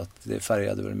början. Så att det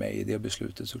färgade väl mig i det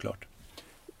beslutet såklart.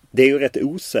 Det är ju rätt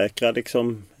osäkra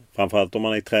liksom, framförallt om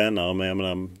man är tränare. Men jag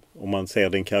menar, om man ser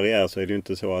din karriär så är det ju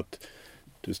inte så att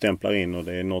du stämplar in och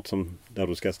det är något där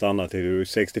du ska stanna till du är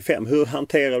 65. Hur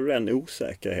hanterar du den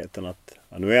osäkerheten att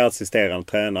nu är jag assisterande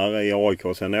tränare i AIK,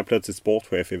 sen är jag plötsligt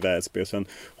sportchef i Väsby och sen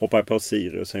hoppar jag på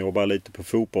Sirius, sen jobbar jag lite på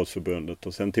fotbollsförbundet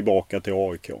och sen tillbaka till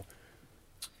AIK?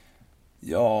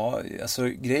 Ja, alltså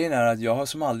grejen är att jag har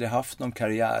som aldrig haft någon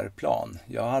karriärplan.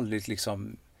 Jag har aldrig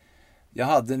liksom... Jag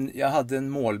hade en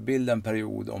målbild en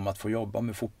period om att få jobba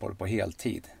med fotboll på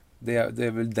heltid. Det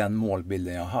är väl den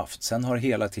målbilden jag har haft. Sen har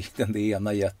hela tiden det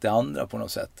ena gett det andra på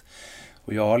något sätt.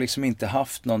 Och jag har liksom inte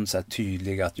haft någon så här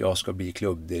tydlig att jag ska bli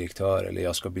klubbdirektör eller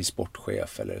jag ska bli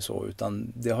sportchef eller så.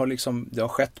 Utan det har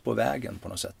skett på vägen på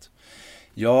något sätt.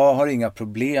 Jag har inga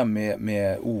problem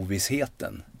med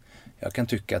ovissheten. Jag kan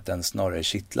tycka att den snarare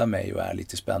kittlar mig och är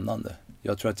lite spännande.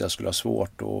 Jag tror att jag skulle ha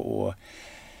svårt att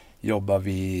jobba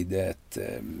vid ett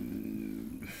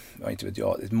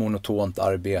monotont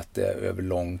arbete över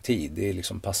lång tid. Det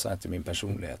liksom passar inte min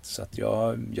personlighet. Så att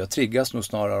jag triggas nog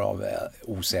snarare av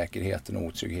osäkerheten och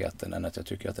otryggheten än att jag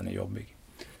tycker att den är jobbig.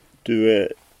 Du,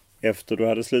 efter du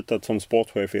hade slutat som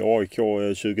sportchef i AIK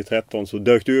 2013 så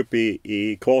dök du upp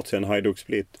i Kroatien, Hajduk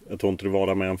Split. Jag tror inte du var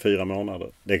där mer än 4 månader.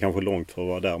 Det är kanske långt för att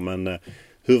vara där, men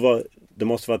det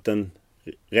måste varit en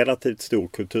relativt stor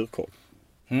kulturkrock.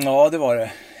 Ja, det var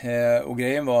det. Och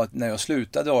grejen var att när jag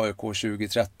slutade AIK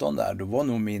 2013 där, då var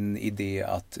nog min idé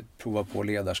att prova på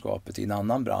ledarskapet i en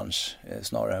annan bransch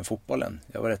snarare än fotbollen.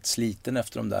 Jag var rätt sliten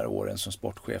efter de där åren som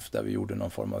sportchef där vi gjorde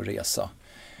någon form av resa.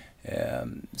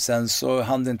 Sen så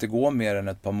hann det inte gå mer än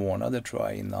ett par månader tror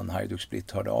jag innan Hajduk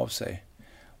Split hörde av sig.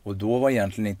 Och då var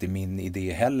egentligen inte min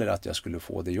idé heller att jag skulle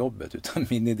få det jobbet, utan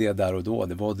min idé där och då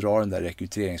det var att dra den där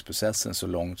rekryteringsprocessen så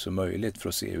långt som möjligt för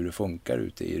att se hur det funkar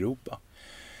ute i Europa.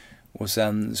 Och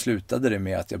sen slutade det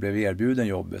med att jag blev erbjuden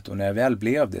jobbet och när jag väl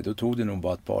blev det då tog det nog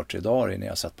bara ett par 3 dagar innan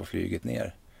jag satt på flyget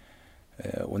ner.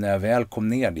 Och när jag väl kom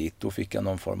ner dit då fick jag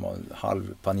någon form av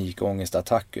halv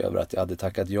panikångestattack över att jag hade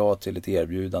tackat ja till ett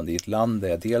erbjudande i ett land där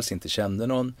jag dels inte kände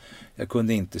någon, jag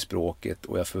kunde inte språket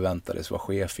och jag förväntades vara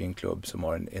chef i en klubb som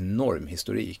har en enorm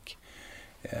historik.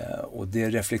 Och det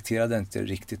reflekterade jag inte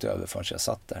riktigt över förrän jag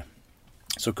satt där.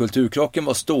 Så kulturkrocken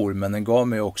var stor men den gav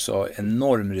mig också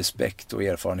enorm respekt och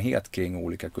erfarenhet kring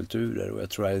olika kulturer och jag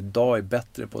tror att jag idag är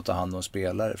bättre på att ta hand om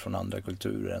spelare från andra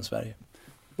kulturer än Sverige.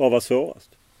 Vad var svårast?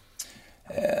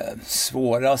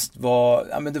 Svårast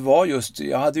var, men det var just,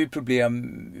 jag hade ju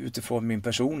problem utifrån min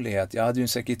personlighet. Jag hade ju en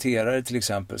sekreterare till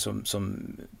exempel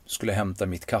som skulle hämta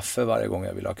mitt kaffe varje gång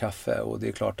jag ville ha kaffe och det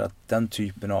är klart att den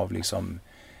typen av liksom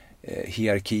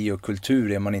hierarki och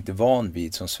kultur är man inte van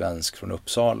vid som svensk från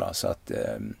Uppsala. Så att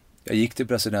jag gick till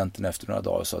presidenten efter några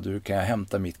dagar och sa, du kan jag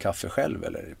hämta mitt kaffe själv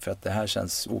eller? För att det här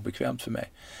känns obekvämt för mig.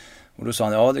 Och då sa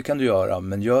han, ja det kan du göra,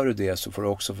 men gör du det så får du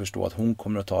också förstå att hon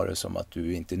kommer att ta det som att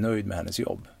du inte är nöjd med hennes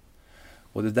jobb.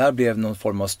 Och det där blev någon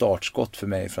form av startskott för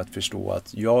mig för att förstå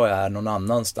att jag är någon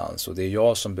annanstans och det är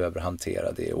jag som behöver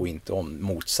hantera det och inte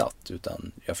motsatt.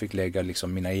 Utan jag fick lägga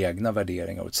liksom mina egna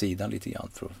värderingar åt sidan lite grann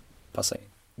för att passa in.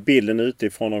 bilden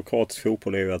utifrån av kroatisk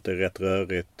fotboll är ju att det är rätt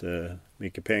rörigt.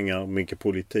 Mycket pengar, mycket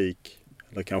politik.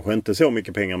 Eller kanske inte så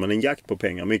mycket pengar, men en jakt på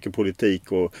pengar. Mycket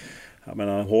politik och jag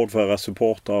menar, hårdföra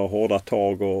supportrar, hårda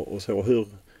tag och så.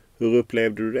 Hur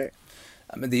upplevde du det?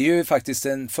 Ja, men det är ju faktiskt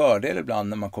en fördel ibland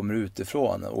när man kommer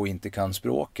utifrån och inte kan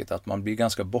språket. Att man blir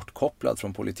ganska bortkopplad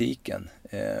från politiken.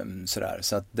 Sådär.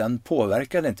 Så att den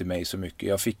påverkade inte mig så mycket.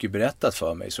 Jag fick ju berättat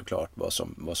för mig såklart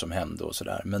vad som hände och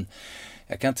sådär. Men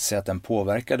jag kan inte säga att den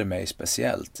påverkade mig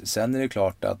speciellt. Sen är det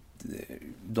klart att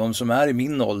de som är i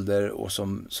min ålder och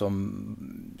som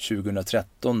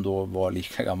 2013 då var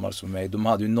lika gammal som mig, de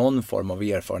hade ju någon form av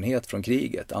erfarenhet från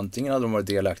kriget. Antingen hade de varit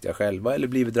delaktiga själva eller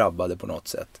blivit drabbade på något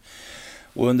sätt.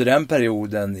 Och under den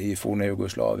perioden i forna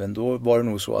Jugoslavien, då var det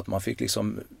nog så att man fick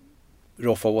liksom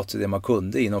roffa åt sig det man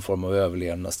kunde i någon form av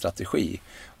överlevnadsstrategi.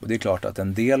 Och det är klart att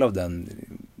en del av den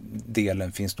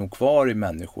delen finns nog kvar i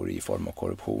människor i form av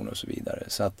korruption och så vidare.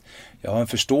 Så att jag har en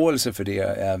förståelse för det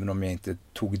även om jag inte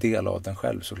tog del av den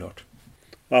själv såklart.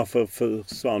 Varför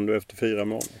försvann du efter 4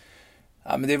 månader?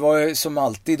 Ja, men det var ju som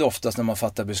alltid oftast när man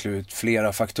fattar beslut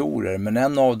flera faktorer. Men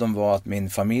en av dem var att min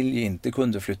familj inte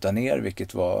kunde flytta ner,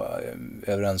 vilket var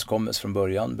överenskommelse från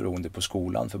början beroende på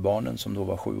skolan för barnen som då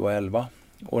var 7 och 11.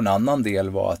 Och en annan del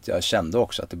var att jag kände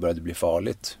också att det började bli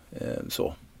farligt.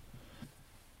 Så.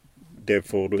 Det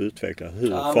får du utveckla. Hur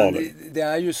farligt? Det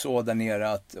är ju så där nere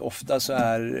att ofta så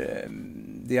är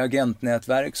det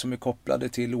agentnätverk som är kopplade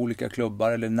till olika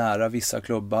klubbar eller nära vissa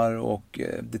klubbar. Och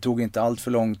det tog inte allt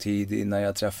för lång tid innan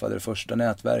jag träffade det första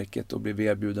nätverket och blev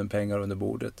erbjuden pengar under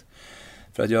bordet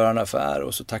för att göra en affär.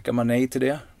 Och så tackar man nej till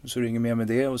det och så ringer med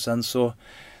det. Och sen så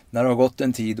när det har gått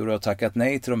en tid och du har tackat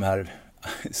nej till de här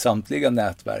samtliga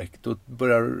nätverk, då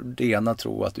börjar det ena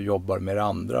tro att du jobbar med det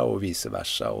andra och vice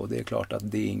versa, och det är klart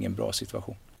att det är ingen bra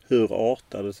situation. Hur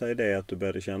artade sig det att du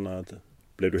började känna att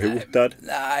blev du hotad?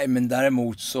 Nej, men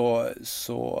däremot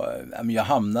så jag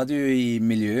hamnade ju i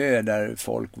miljöer där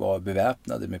folk var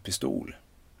beväpnade med pistol.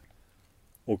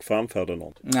 Och framförde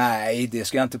något? Nej, det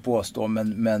ska jag inte påstå,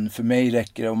 men för mig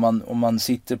räcker det om man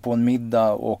sitter på en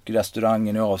middag och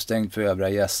restaurangen är avstängd för övriga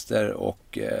gäster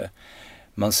och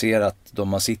man ser att de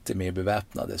man sitter med är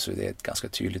beväpnade, så är det ett ganska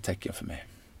tydligt tecken för mig.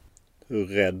 Hur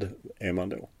rädd är man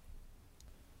då?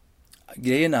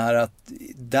 Grejen är att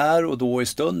där och då i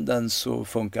stunden så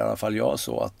funkar i alla fall jag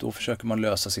så att då försöker man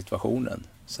lösa situationen.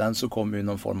 Sen så kommer ju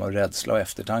någon form av rädsla och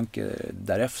eftertanke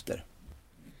därefter.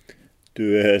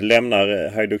 Du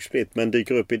lämnar Hajduk Split men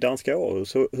dyker upp i danska år.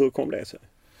 Så hur kom det sig?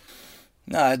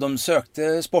 Nej, de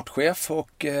sökte sportchef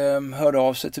och hörde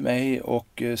av sig till mig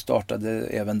och startade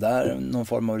även där någon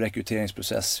form av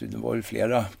rekryteringsprocess. Det var ju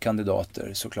flera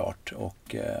kandidater såklart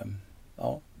och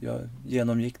jag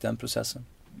genomgick den processen.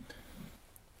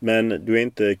 Men du är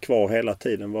inte kvar hela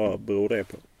tiden, vad beror det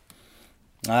på?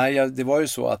 Nej, det var ju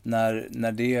så att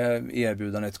när det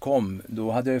erbjudandet kom,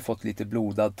 då hade jag ju fått lite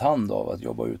blodad tand av att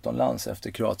jobba utomlands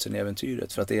efter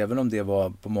Kroatien-äventyret. För att även om det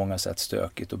var på många sätt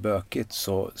stökigt och bökigt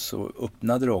så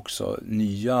öppnade det också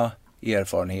nya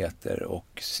erfarenheter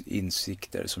och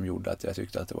insikter som gjorde att jag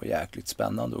tyckte att det var jäkligt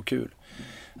spännande och kul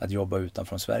att jobba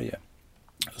utanför Sverige.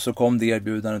 Så kom det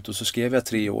erbjudandet och så skrev jag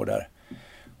 3 år där.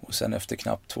 Och sen efter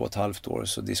knappt 2,5 år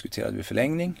så diskuterade vi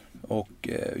förlängning och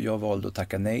jag valde att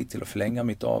tacka nej till att förlänga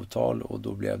mitt avtal och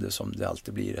då blev det som det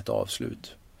alltid blir, ett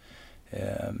avslut.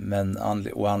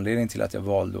 Och anledningen till att jag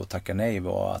valde att tacka nej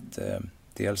var att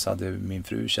dels hade min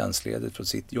fru tjänstledigt från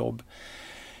sitt jobb.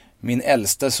 Min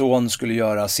äldsta son skulle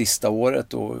göra sista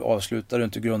året och avslutar du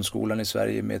inte grundskolan i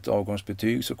Sverige med ett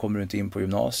avgångsbetyg så kommer du inte in på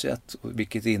gymnasiet.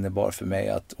 Vilket innebar för mig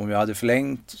att om jag hade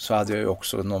förlängt så hade jag ju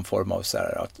också någon form av så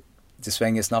här att det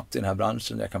svänger snabbt i den här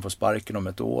branschen. Jag kan få sparken om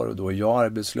 1 år och då är jag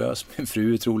arbetslös. Min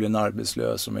fru är troligen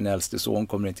arbetslös och min äldste son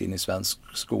kommer inte in i svensk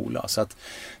skola. Så att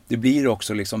det blir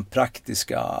också liksom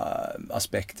praktiska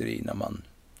aspekter i när man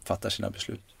fattar sina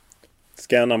beslut.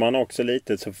 Scannar man också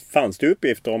lite så fanns det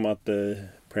uppgifter om att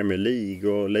Premier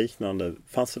League och liknande.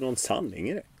 Fanns det någon sanning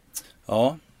i det?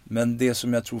 Ja, men det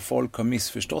som jag tror folk har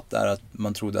missförstått är att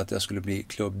man trodde att jag skulle bli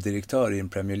klubbdirektör i en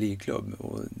Premier League-klubb.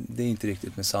 Och det är inte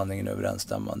riktigt med sanningen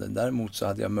överensstämmande. Däremot så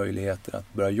hade jag möjligheter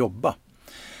att börja jobba.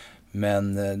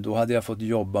 Men då hade jag fått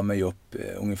jobba mig upp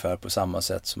ungefär på samma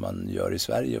sätt som man gör i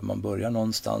Sverige. Man börjar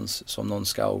någonstans som någon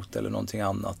scout eller någonting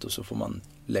annat och så får man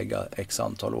lägga x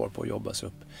antal år på att jobba sig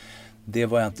upp. Det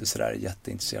var jag inte sådär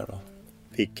jätteintresserad av.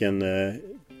 Vilken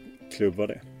klubb var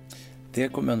det? Det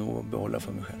kommer jag nog behålla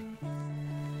för mig själv.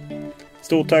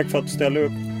 Stort tack för att du ställde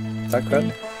upp. Tack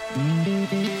själv.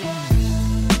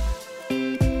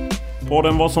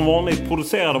 Podden var som vanligt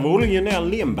producerad av Olle Junell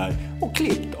Lindberg och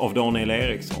klippt av Daniel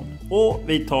Eriksson. Och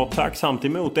vi tar tacksamt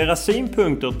emot era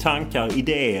synpunkter, tankar,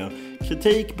 idéer,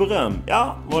 kritik, beröm,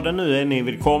 ja vad det nu är ni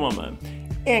vill komma med.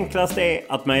 Enklast är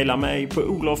att mejla mig på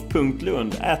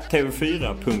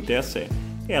olof.lund@tv4.se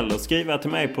eller skriva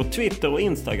till mig på Twitter och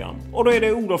Instagram. Och då är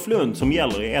det Olof Lund som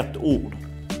gäller i ett ord.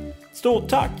 Stort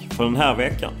tack för den här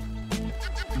veckan.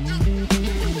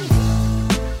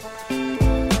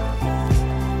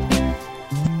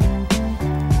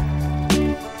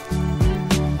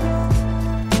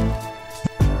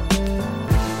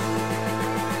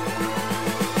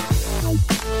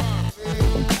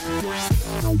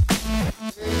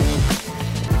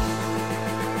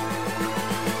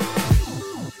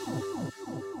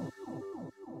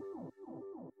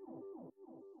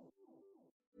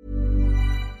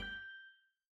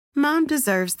 Mom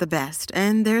deserves the best,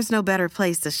 and there's no better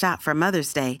place to shop for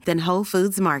Mother's Day than Whole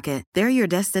Foods Market. They're your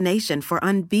destination for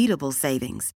unbeatable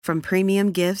savings, from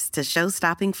premium gifts to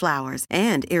show-stopping flowers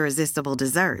and irresistible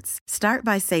desserts. Start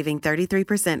by saving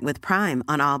 33% with Prime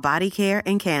on all body care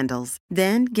and candles.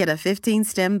 Then get a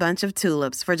 15-stem bunch of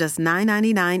tulips for just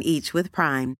 $9.99 each with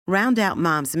Prime. Round out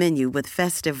Mom's menu with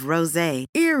festive rosé,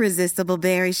 irresistible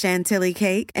berry chantilly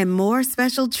cake, and more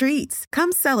special treats.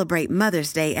 Come celebrate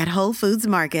Mother's Day at Whole Foods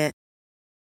Market.